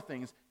other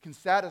things can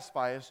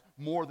satisfy us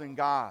more than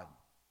God.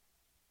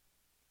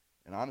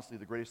 And honestly,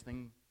 the greatest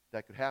thing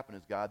that could happen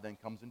is God then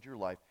comes into your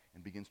life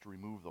and begins to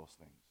remove those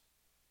things,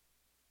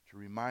 to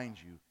remind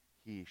you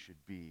He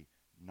should be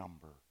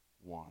number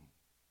 1.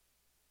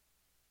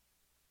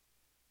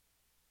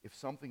 If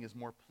something is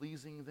more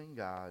pleasing than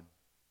God,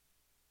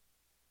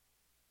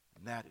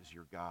 and that is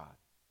your God.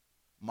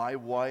 My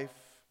wife,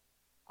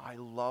 I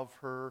love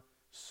her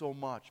so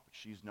much, but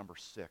she's number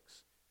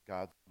 6.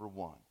 God's number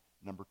 1,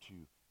 number 2,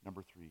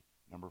 number 3,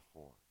 number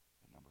 4,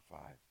 and number 5.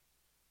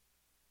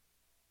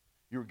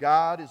 Your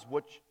God is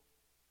what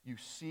you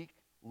seek,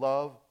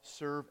 love,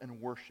 serve,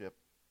 and worship,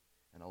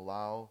 and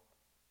allow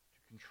to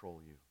control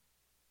you.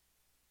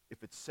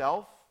 If it's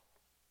self,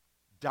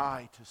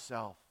 die to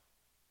self.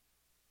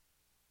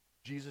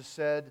 Jesus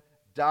said,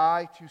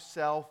 die to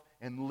self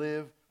and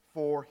live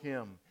for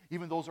Him.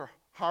 even those are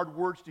hard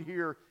words to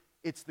hear,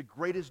 it's the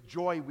greatest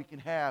joy we can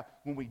have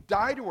when we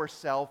die to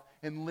ourselves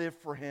and live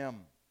for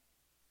Him.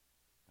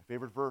 My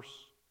favorite verse,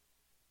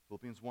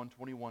 Philippians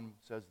 1:21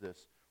 says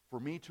this, "For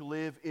me to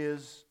live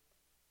is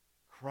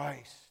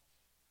Christ,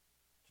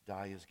 to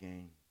die is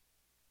gain."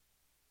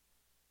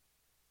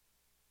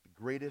 The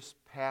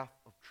greatest path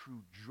of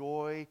true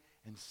joy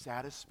and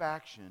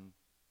satisfaction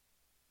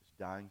is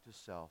dying to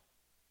self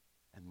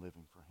and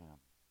living for Him.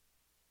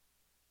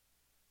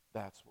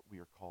 That's what we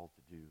are called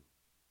to do.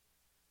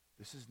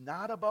 This is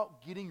not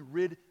about getting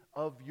rid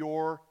of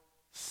your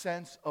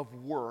sense of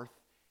worth.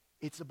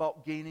 It's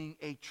about gaining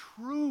a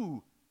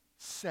true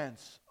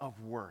sense of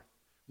worth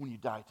when you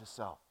die to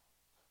self.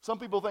 Some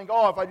people think,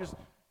 oh, if I just,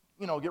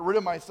 get rid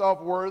of my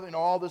self-worth,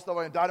 all this stuff,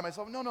 I die to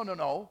myself.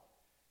 No.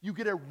 You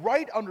get a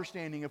right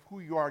understanding of who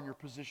you are and your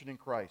position in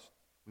Christ.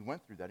 We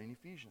went through that in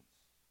Ephesians.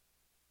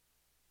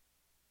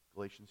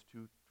 Galatians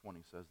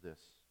 2:20 says this,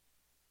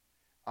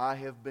 "I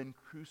have been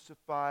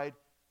crucified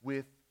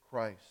with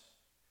Christ,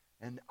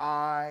 and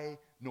I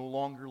no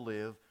longer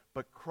live,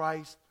 but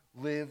Christ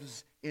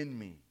lives in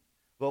me.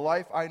 The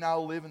life I now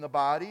live in the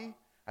body,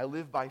 I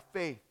live by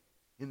faith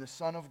in the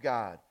Son of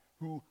God,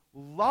 who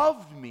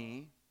loved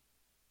me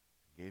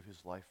and gave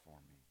His life for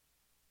me."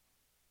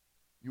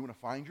 You want to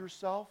find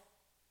yourself?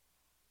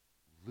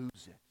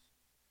 Lose it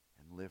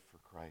and live for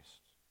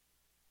Christ.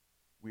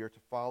 We are to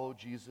follow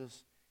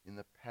Jesus in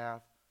the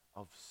path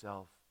of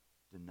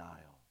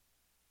self-denial.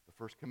 The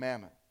first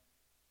commandment,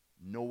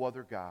 no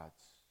other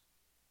gods.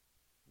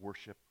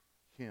 Worship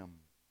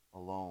Him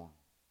alone.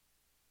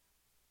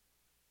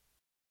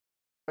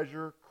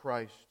 Treasure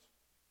Christ.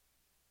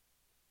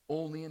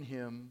 Only in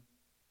Him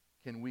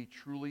can we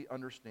truly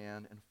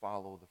understand and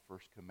follow the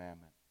first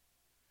commandment.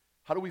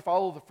 How do we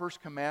follow the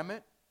first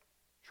commandment?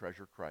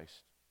 Treasure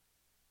Christ.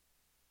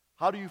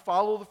 How do you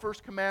follow the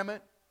first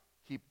commandment?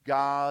 Keep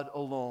God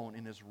alone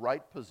in His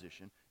right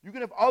position. You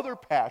can have other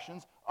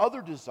passions,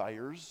 other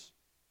desires,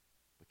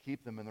 but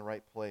keep them in the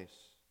right place.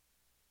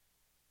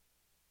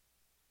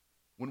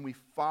 When we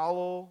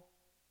follow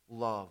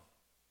love,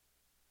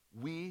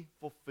 we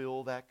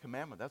fulfill that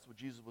commandment. That's what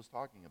Jesus was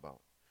talking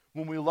about.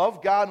 When we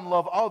love God and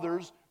love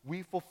others,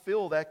 we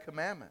fulfill that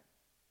commandment.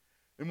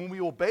 And when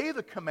we obey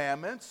the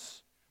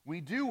commandments,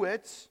 we do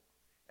it,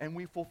 and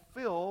we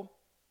fulfill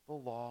the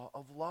law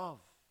of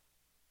love.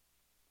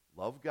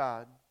 Love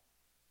God,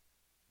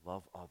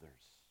 love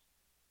others.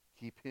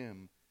 Keep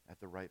Him at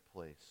the right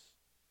place.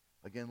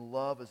 Again,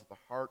 love is at the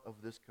heart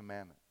of this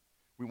commandment.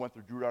 We went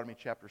through Deuteronomy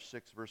chapter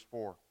 6, verse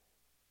 4.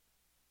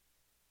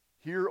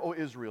 "Hear, O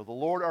Israel, the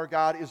Lord our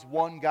God is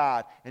one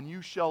God, and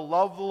you shall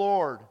love the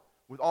Lord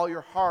with all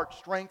your heart,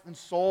 strength, and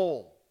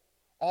soul.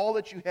 All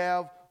that you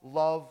have,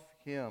 love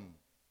Him."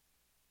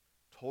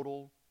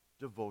 Total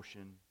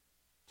devotion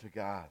to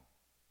God.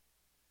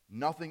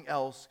 Nothing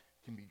else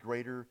can be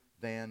greater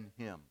than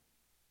Him.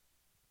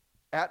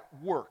 At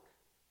work,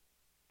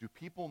 do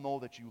people know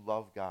that you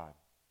love God?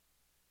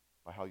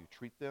 By how you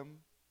treat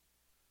them,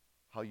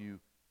 how you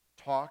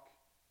talk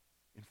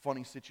in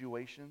funny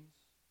situations,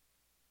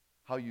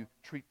 how you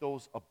treat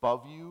those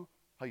above you,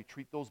 how you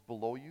treat those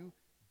below you.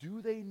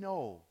 Do they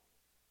know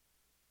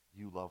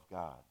you love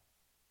God?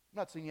 I'm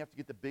not saying you have to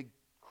get the big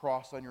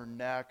cross on your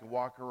neck and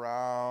walk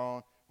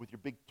around with your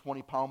big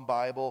 20-pound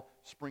Bible,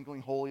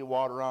 sprinkling holy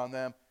water on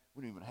them.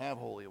 We don't even have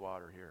holy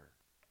water here.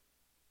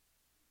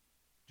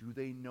 Do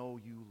they know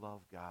you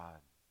love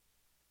God?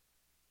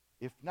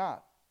 If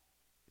not,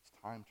 it's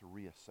time to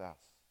reassess.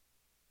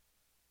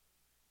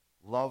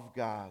 Love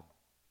God.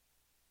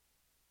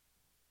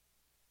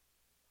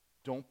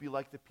 Don't be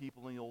like the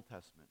people in the Old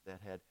Testament that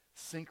had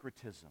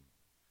syncretism,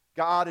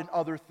 God and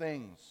other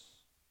things.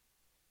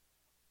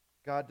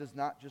 God does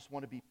not just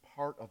want to be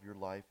part of your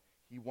life.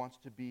 He wants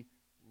to be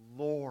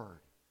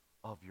Lord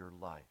of your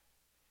life.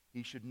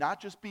 He should not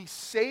just be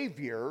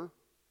Savior.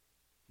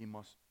 He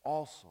must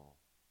also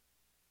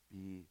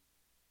be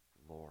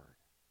Lord.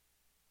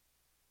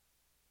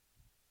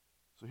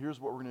 So here's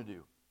what we're going to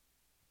do.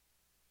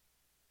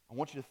 I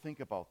want you to think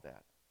about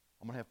that.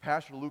 I'm going to have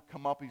Pastor Luke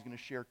come up. He's going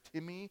to share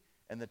Timmy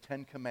and the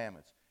 10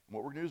 Commandments. And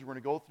what we're going to do is we're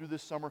going to go through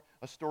this summer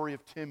a story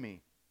of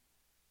Timmy.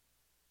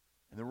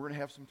 And then we're going to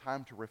have some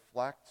time to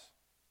reflect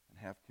and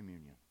have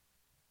communion.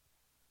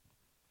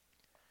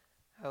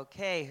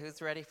 Okay,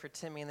 who's ready for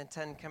Timmy and the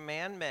 10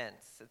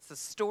 Commandments? It's a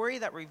story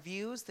that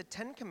reviews the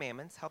 10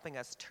 Commandments, helping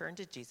us turn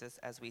to Jesus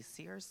as we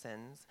see our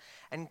sins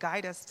and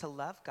guide us to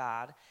love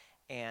God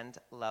and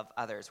love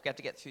others. We have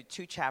to get through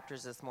 2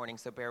 chapters this morning,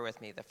 so bear with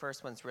me. The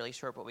first one's really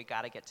short, but we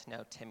got to get to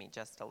know Timmy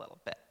just a little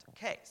bit.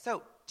 Okay,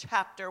 so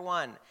chapter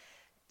 1,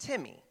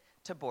 Timmy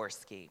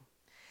Taborski.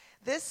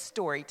 This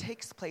story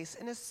takes place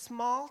in a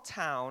small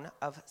town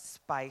of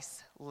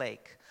Spice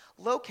Lake,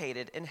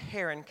 located in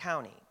Heron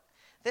County.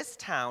 This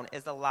town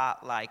is a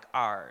lot like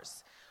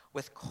ours,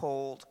 with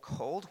cold,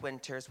 cold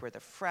winters where the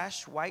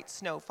fresh white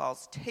snow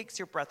falls takes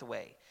your breath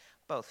away,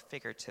 both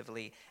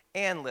figuratively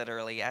and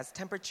literally, as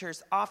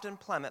temperatures often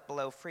plummet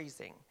below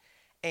freezing.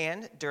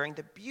 And during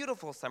the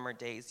beautiful summer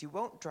days, you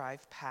won't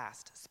drive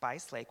past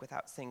Spice Lake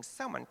without seeing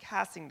someone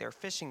casting their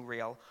fishing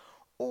reel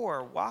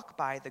or walk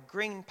by the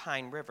Green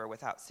Pine River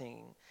without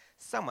seeing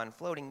someone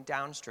floating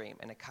downstream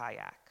in a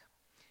kayak.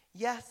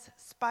 Yes,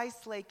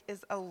 Spice Lake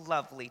is a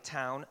lovely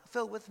town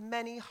filled with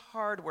many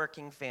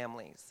hardworking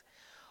families.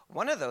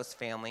 One of those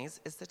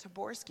families is the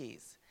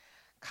Taborskis.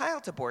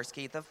 Kyle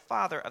Taborski, the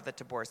father of the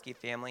Taborski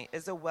family,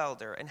 is a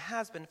welder and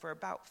has been for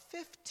about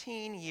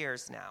 15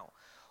 years now,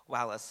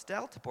 while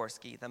Estelle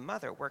Taborski, the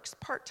mother, works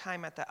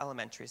part-time at the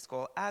elementary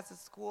school as a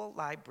school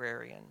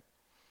librarian.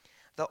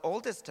 The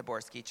oldest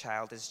Taborski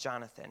child is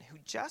Jonathan, who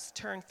just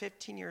turned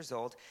 15 years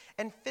old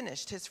and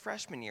finished his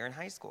freshman year in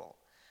high school.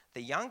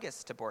 The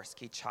youngest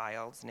Taborski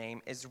child's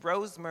name is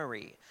Rose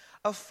Marie,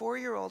 a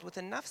 4-year-old with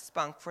enough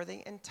spunk for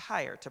the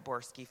entire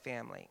Taborski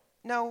family.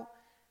 No,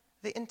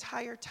 the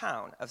entire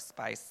town of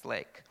Spice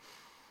Lake.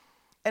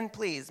 And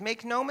please,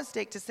 make no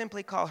mistake to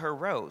simply call her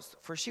Rose,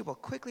 for she will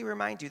quickly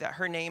remind you that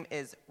her name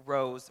is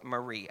Rose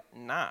Marie,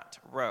 not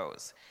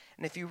Rose.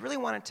 And if you really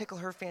want to tickle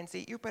her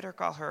fancy, you better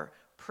call her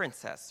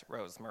Princess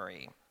Rose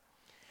Marie.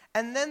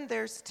 And then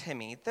there's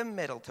Timmy, the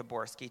middle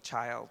Taborski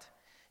child.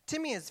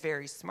 Timmy is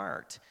very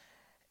smart,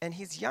 and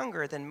he's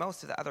younger than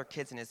most of the other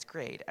kids in his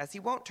grade, as he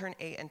won't turn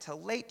 8 until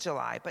late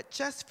July, but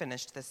just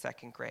finished the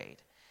 2nd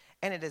grade.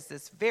 And it is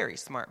this very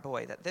smart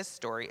boy that this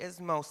story is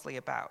mostly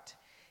about.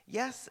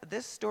 Yes,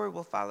 this story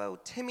will follow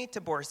Timmy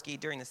Taborski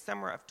during the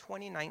summer of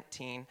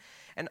 2019,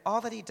 and all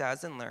that he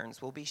does and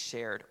learns will be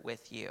shared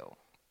with you.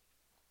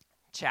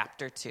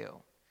 Chapter 2,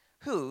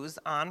 Who's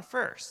on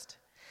First?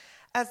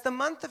 As the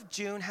month of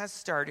June has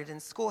started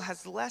and school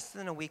has less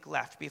than a week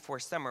left before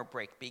summer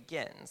break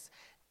begins,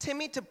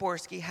 Timmy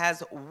Taborski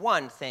has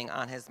one thing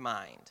on his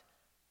mind: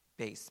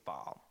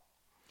 baseball.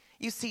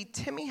 You see,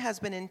 Timmy has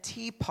been in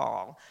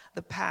T-Paul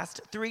the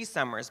past 3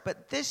 summers,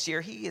 but this year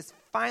he is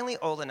finally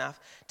old enough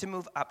to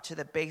move up to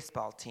the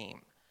baseball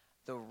team,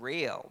 the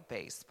real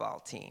baseball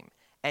team,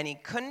 and he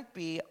couldn't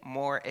be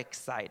more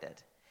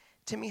excited.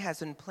 Timmy has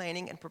been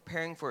planning and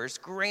preparing for his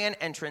grand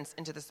entrance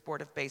into the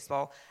sport of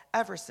baseball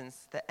ever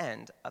since the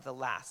end of the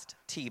last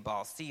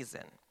T-ball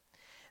season.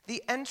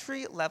 The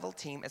entry-level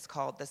team is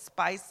called the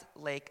Spice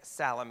Lake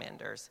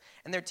Salamanders,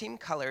 and their team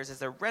colors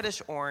is a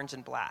reddish orange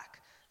and black.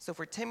 So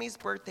for Timmy's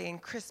birthday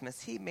and Christmas,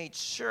 he made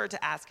sure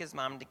to ask his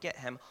mom to get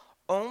him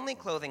only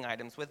clothing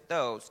items with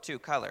those 2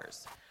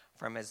 colors.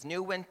 From his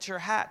new winter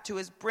hat to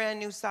his brand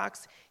new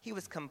socks, he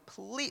was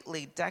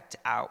completely decked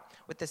out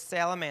with the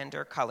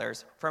salamander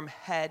colors from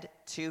head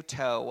to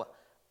toe,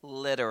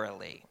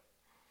 literally.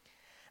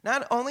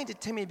 Not only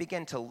did Timmy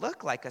begin to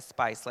look like a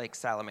Spice Lake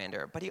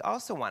salamander, but he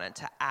also wanted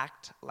to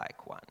act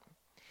like one.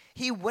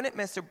 He wouldn't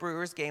miss a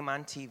Brewers game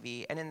on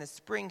TV, and in the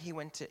spring he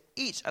went to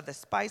each of the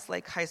Spice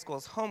Lake High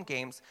School's home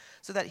games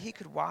so that he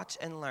could watch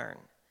and learn.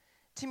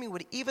 Timmy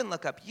would even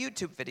look up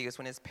YouTube videos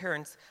when his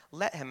parents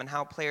let him on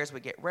how players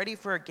would get ready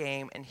for a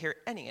game and hear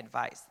any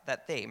advice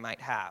that they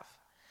might have.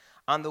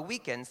 On the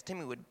weekends,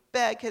 Timmy would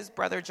beg his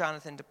brother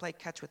Jonathan to play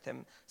catch with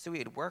him so he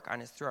would work on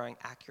his throwing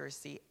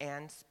accuracy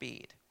and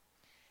speed.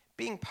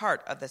 Being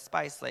part of the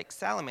Spice Lake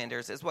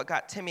Salamanders is what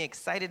got Timmy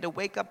excited to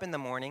wake up in the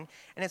morning,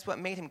 and it's what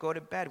made him go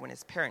to bed when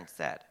his parents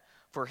said,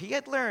 for he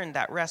had learned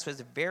that rest was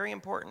very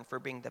important for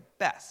being the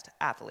best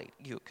athlete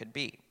you could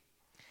be.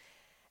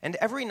 And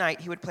every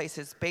night he would place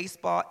his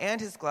baseball and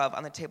his glove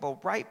on the table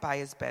right by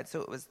his bed,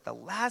 so it was the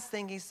last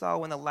thing he saw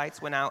when the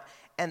lights went out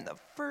and the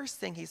first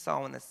thing he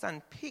saw when the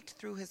sun peeked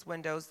through his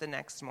windows the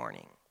next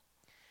morning.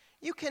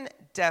 You can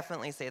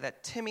definitely say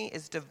that Timmy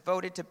is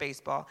devoted to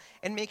baseball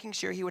and making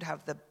sure he would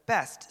have the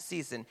best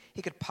season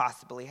he could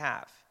possibly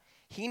have.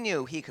 He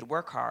knew he could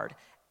work hard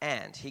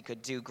and he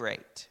could do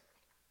great.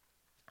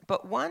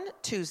 But one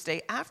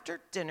Tuesday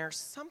after dinner,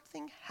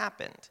 something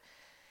happened.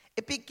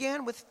 It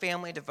began with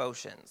family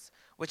devotions,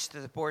 which the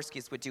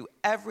Taborskis would do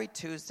every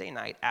Tuesday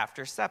night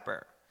after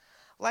supper.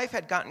 Life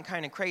had gotten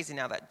kind of crazy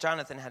now that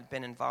Jonathan had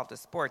been involved with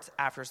sports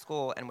after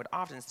school and would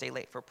often stay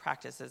late for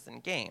practices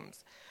and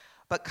games.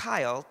 But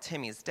Kyle,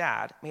 Timmy's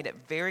dad, made it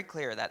very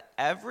clear that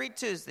every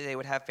Tuesday they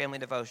would have family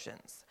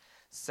devotions.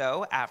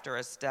 So after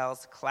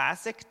Estelle's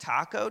classic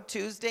Taco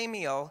Tuesday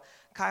meal,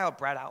 Kyle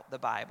brought out the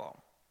Bible.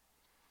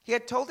 He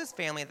had told his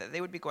family that they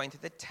would be going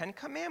through the 10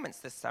 Commandments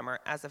this summer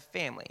as a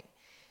family.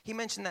 He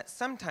mentioned that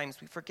sometimes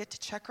we forget to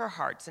check our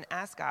hearts and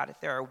ask God if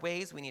there are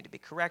ways we need to be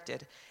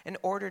corrected in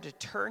order to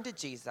turn to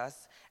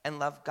Jesus and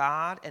love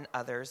God and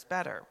others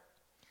better.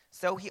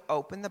 So he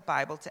opened the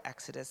Bible to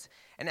Exodus,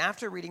 and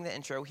after reading the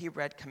intro, he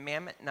read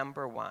commandment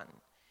number 1.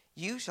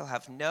 You shall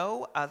have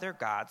no other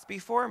gods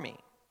before me.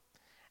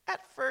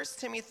 At first,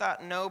 Timmy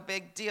thought, no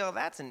big deal,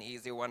 that's an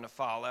easy one to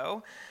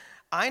follow.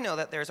 I know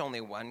that there's only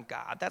one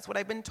God. That's what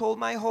I've been told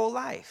my whole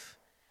life.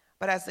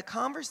 But as the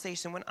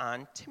conversation went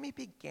on, Timmy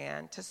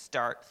began to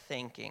start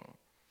thinking.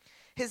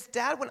 His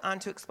dad went on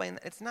to explain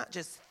that it's not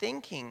just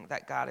thinking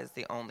that God is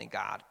the only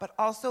God, but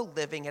also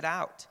living it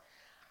out.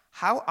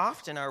 How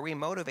often are we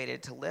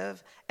motivated to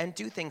live and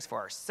do things for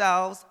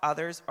ourselves,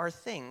 others, or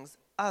things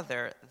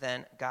other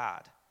than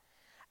God?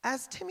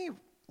 As Timmy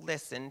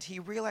listened, he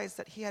realized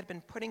that he had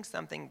been putting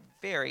something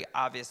very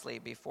obviously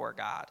before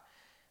God: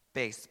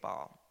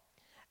 baseball.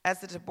 As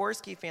the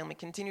Taborski family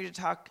continued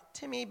to talk,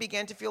 Timmy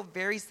began to feel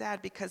very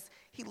sad because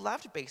he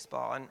loved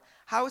baseball, and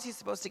how was he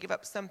supposed to give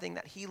up something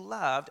that he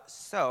loved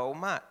so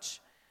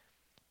much?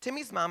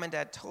 Timmy's mom and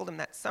dad told him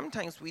that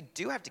sometimes we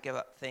do have to give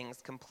up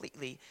things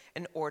completely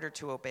in order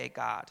to obey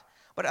God,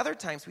 but other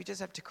times we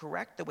just have to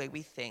correct the way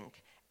we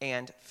think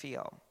and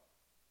feel.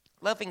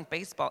 Loving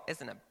baseball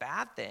isn't a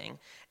bad thing,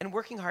 and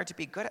working hard to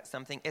be good at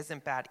something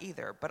isn't bad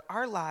either, but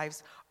our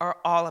lives are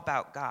all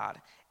about God,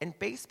 and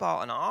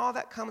baseball and all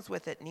that comes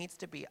with it needs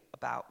to be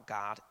about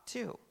God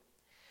too.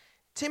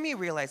 Timmy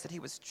realized that he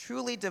was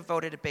truly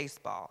devoted to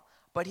baseball,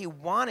 but he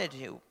wanted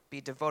to be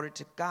devoted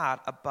to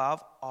God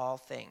above all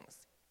things,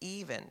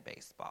 even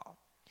baseball.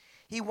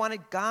 He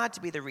wanted God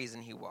to be the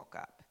reason he woke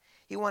up.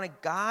 He wanted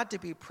God to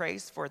be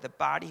praised for the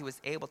body he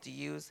was able to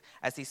use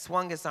as he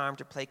swung his arm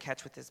to play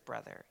catch with his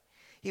brother.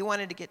 He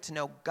wanted to get to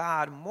know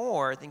God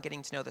more than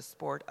getting to know the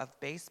sport of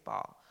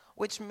baseball,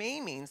 which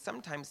may mean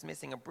sometimes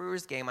missing a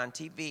Brewers game on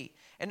TV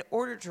in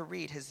order to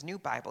read his new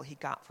Bible he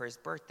got for his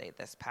birthday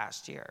this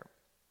past year.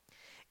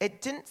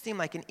 It didn't seem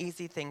like an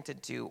easy thing to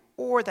do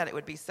or that it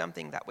would be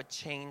something that would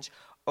change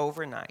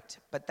overnight.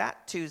 But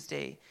that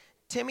Tuesday,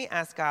 Timmy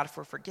asked God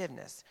for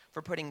forgiveness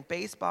for putting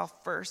baseball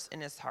first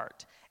in his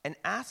heart and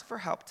asked for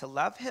help to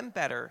love him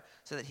better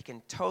so that he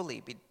can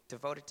totally be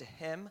devoted to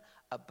him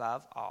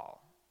above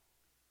all.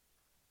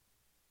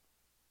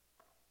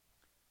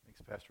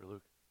 Thanks, Pastor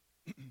Luke.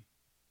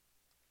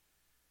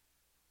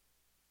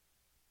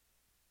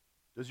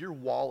 Does your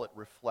wallet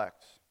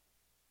reflect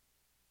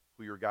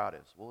who your God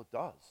is? Well, it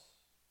does.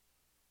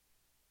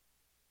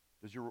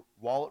 Does your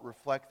wallet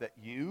reflect that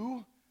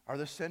you are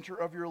the center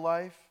of your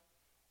life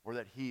or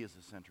that He is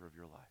the center of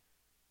your life?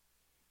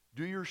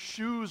 Do your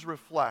shoes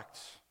reflect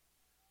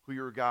who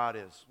your God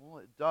is? Well,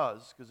 it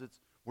does, because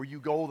it's where you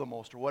go the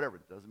most or whatever.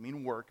 It doesn't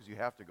mean work, because you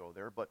have to go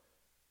there, but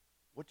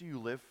what do you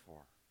live for?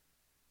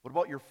 What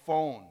about your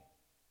phone?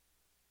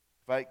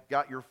 If I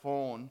got your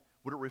phone,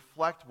 would it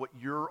reflect what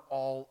you're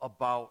all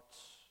about?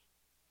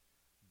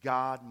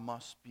 God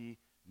must be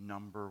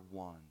number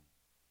one.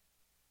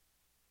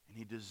 And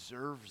He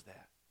deserves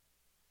that.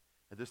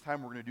 At this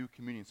time, we're going to do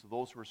communion. So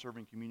those who are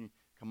serving communion,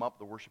 come up.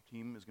 The worship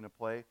team is going to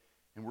play.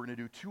 And we're going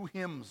to do 2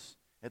 hymns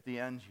at the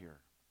end here.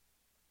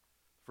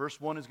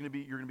 First one is going to be,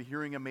 you're going to be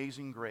hearing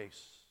Amazing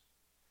Grace.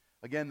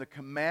 Again, the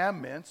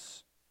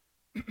commandments,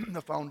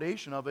 the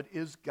foundation of it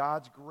is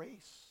God's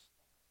grace.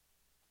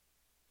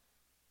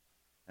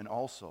 And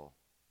also,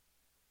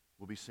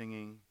 we'll be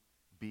singing,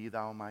 Be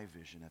Thou My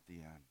Vision at the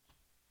end.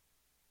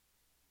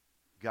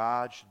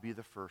 God should be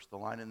the first. The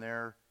line in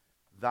there,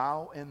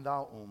 Thou and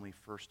Thou only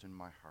first in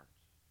my heart.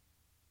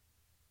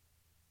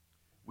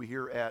 We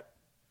here at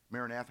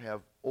Maranatha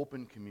have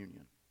open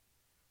communion,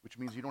 which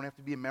means you don't have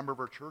to be a member of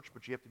our church,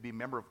 but you have to be a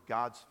member of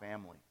God's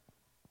family.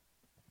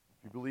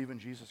 If you believe in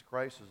Jesus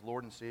Christ as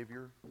Lord and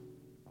Savior,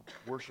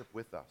 worship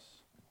with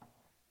us.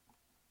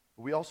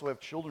 But we also have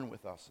children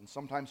with us, and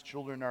sometimes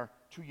children are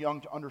too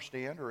young to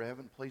understand or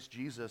haven't placed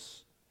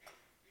Jesus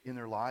in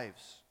their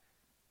lives.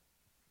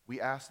 We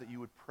ask that you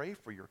would pray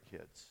for your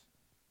kids,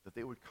 that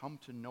they would come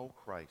to know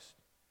Christ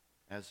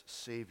as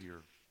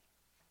Savior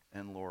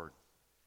and Lord.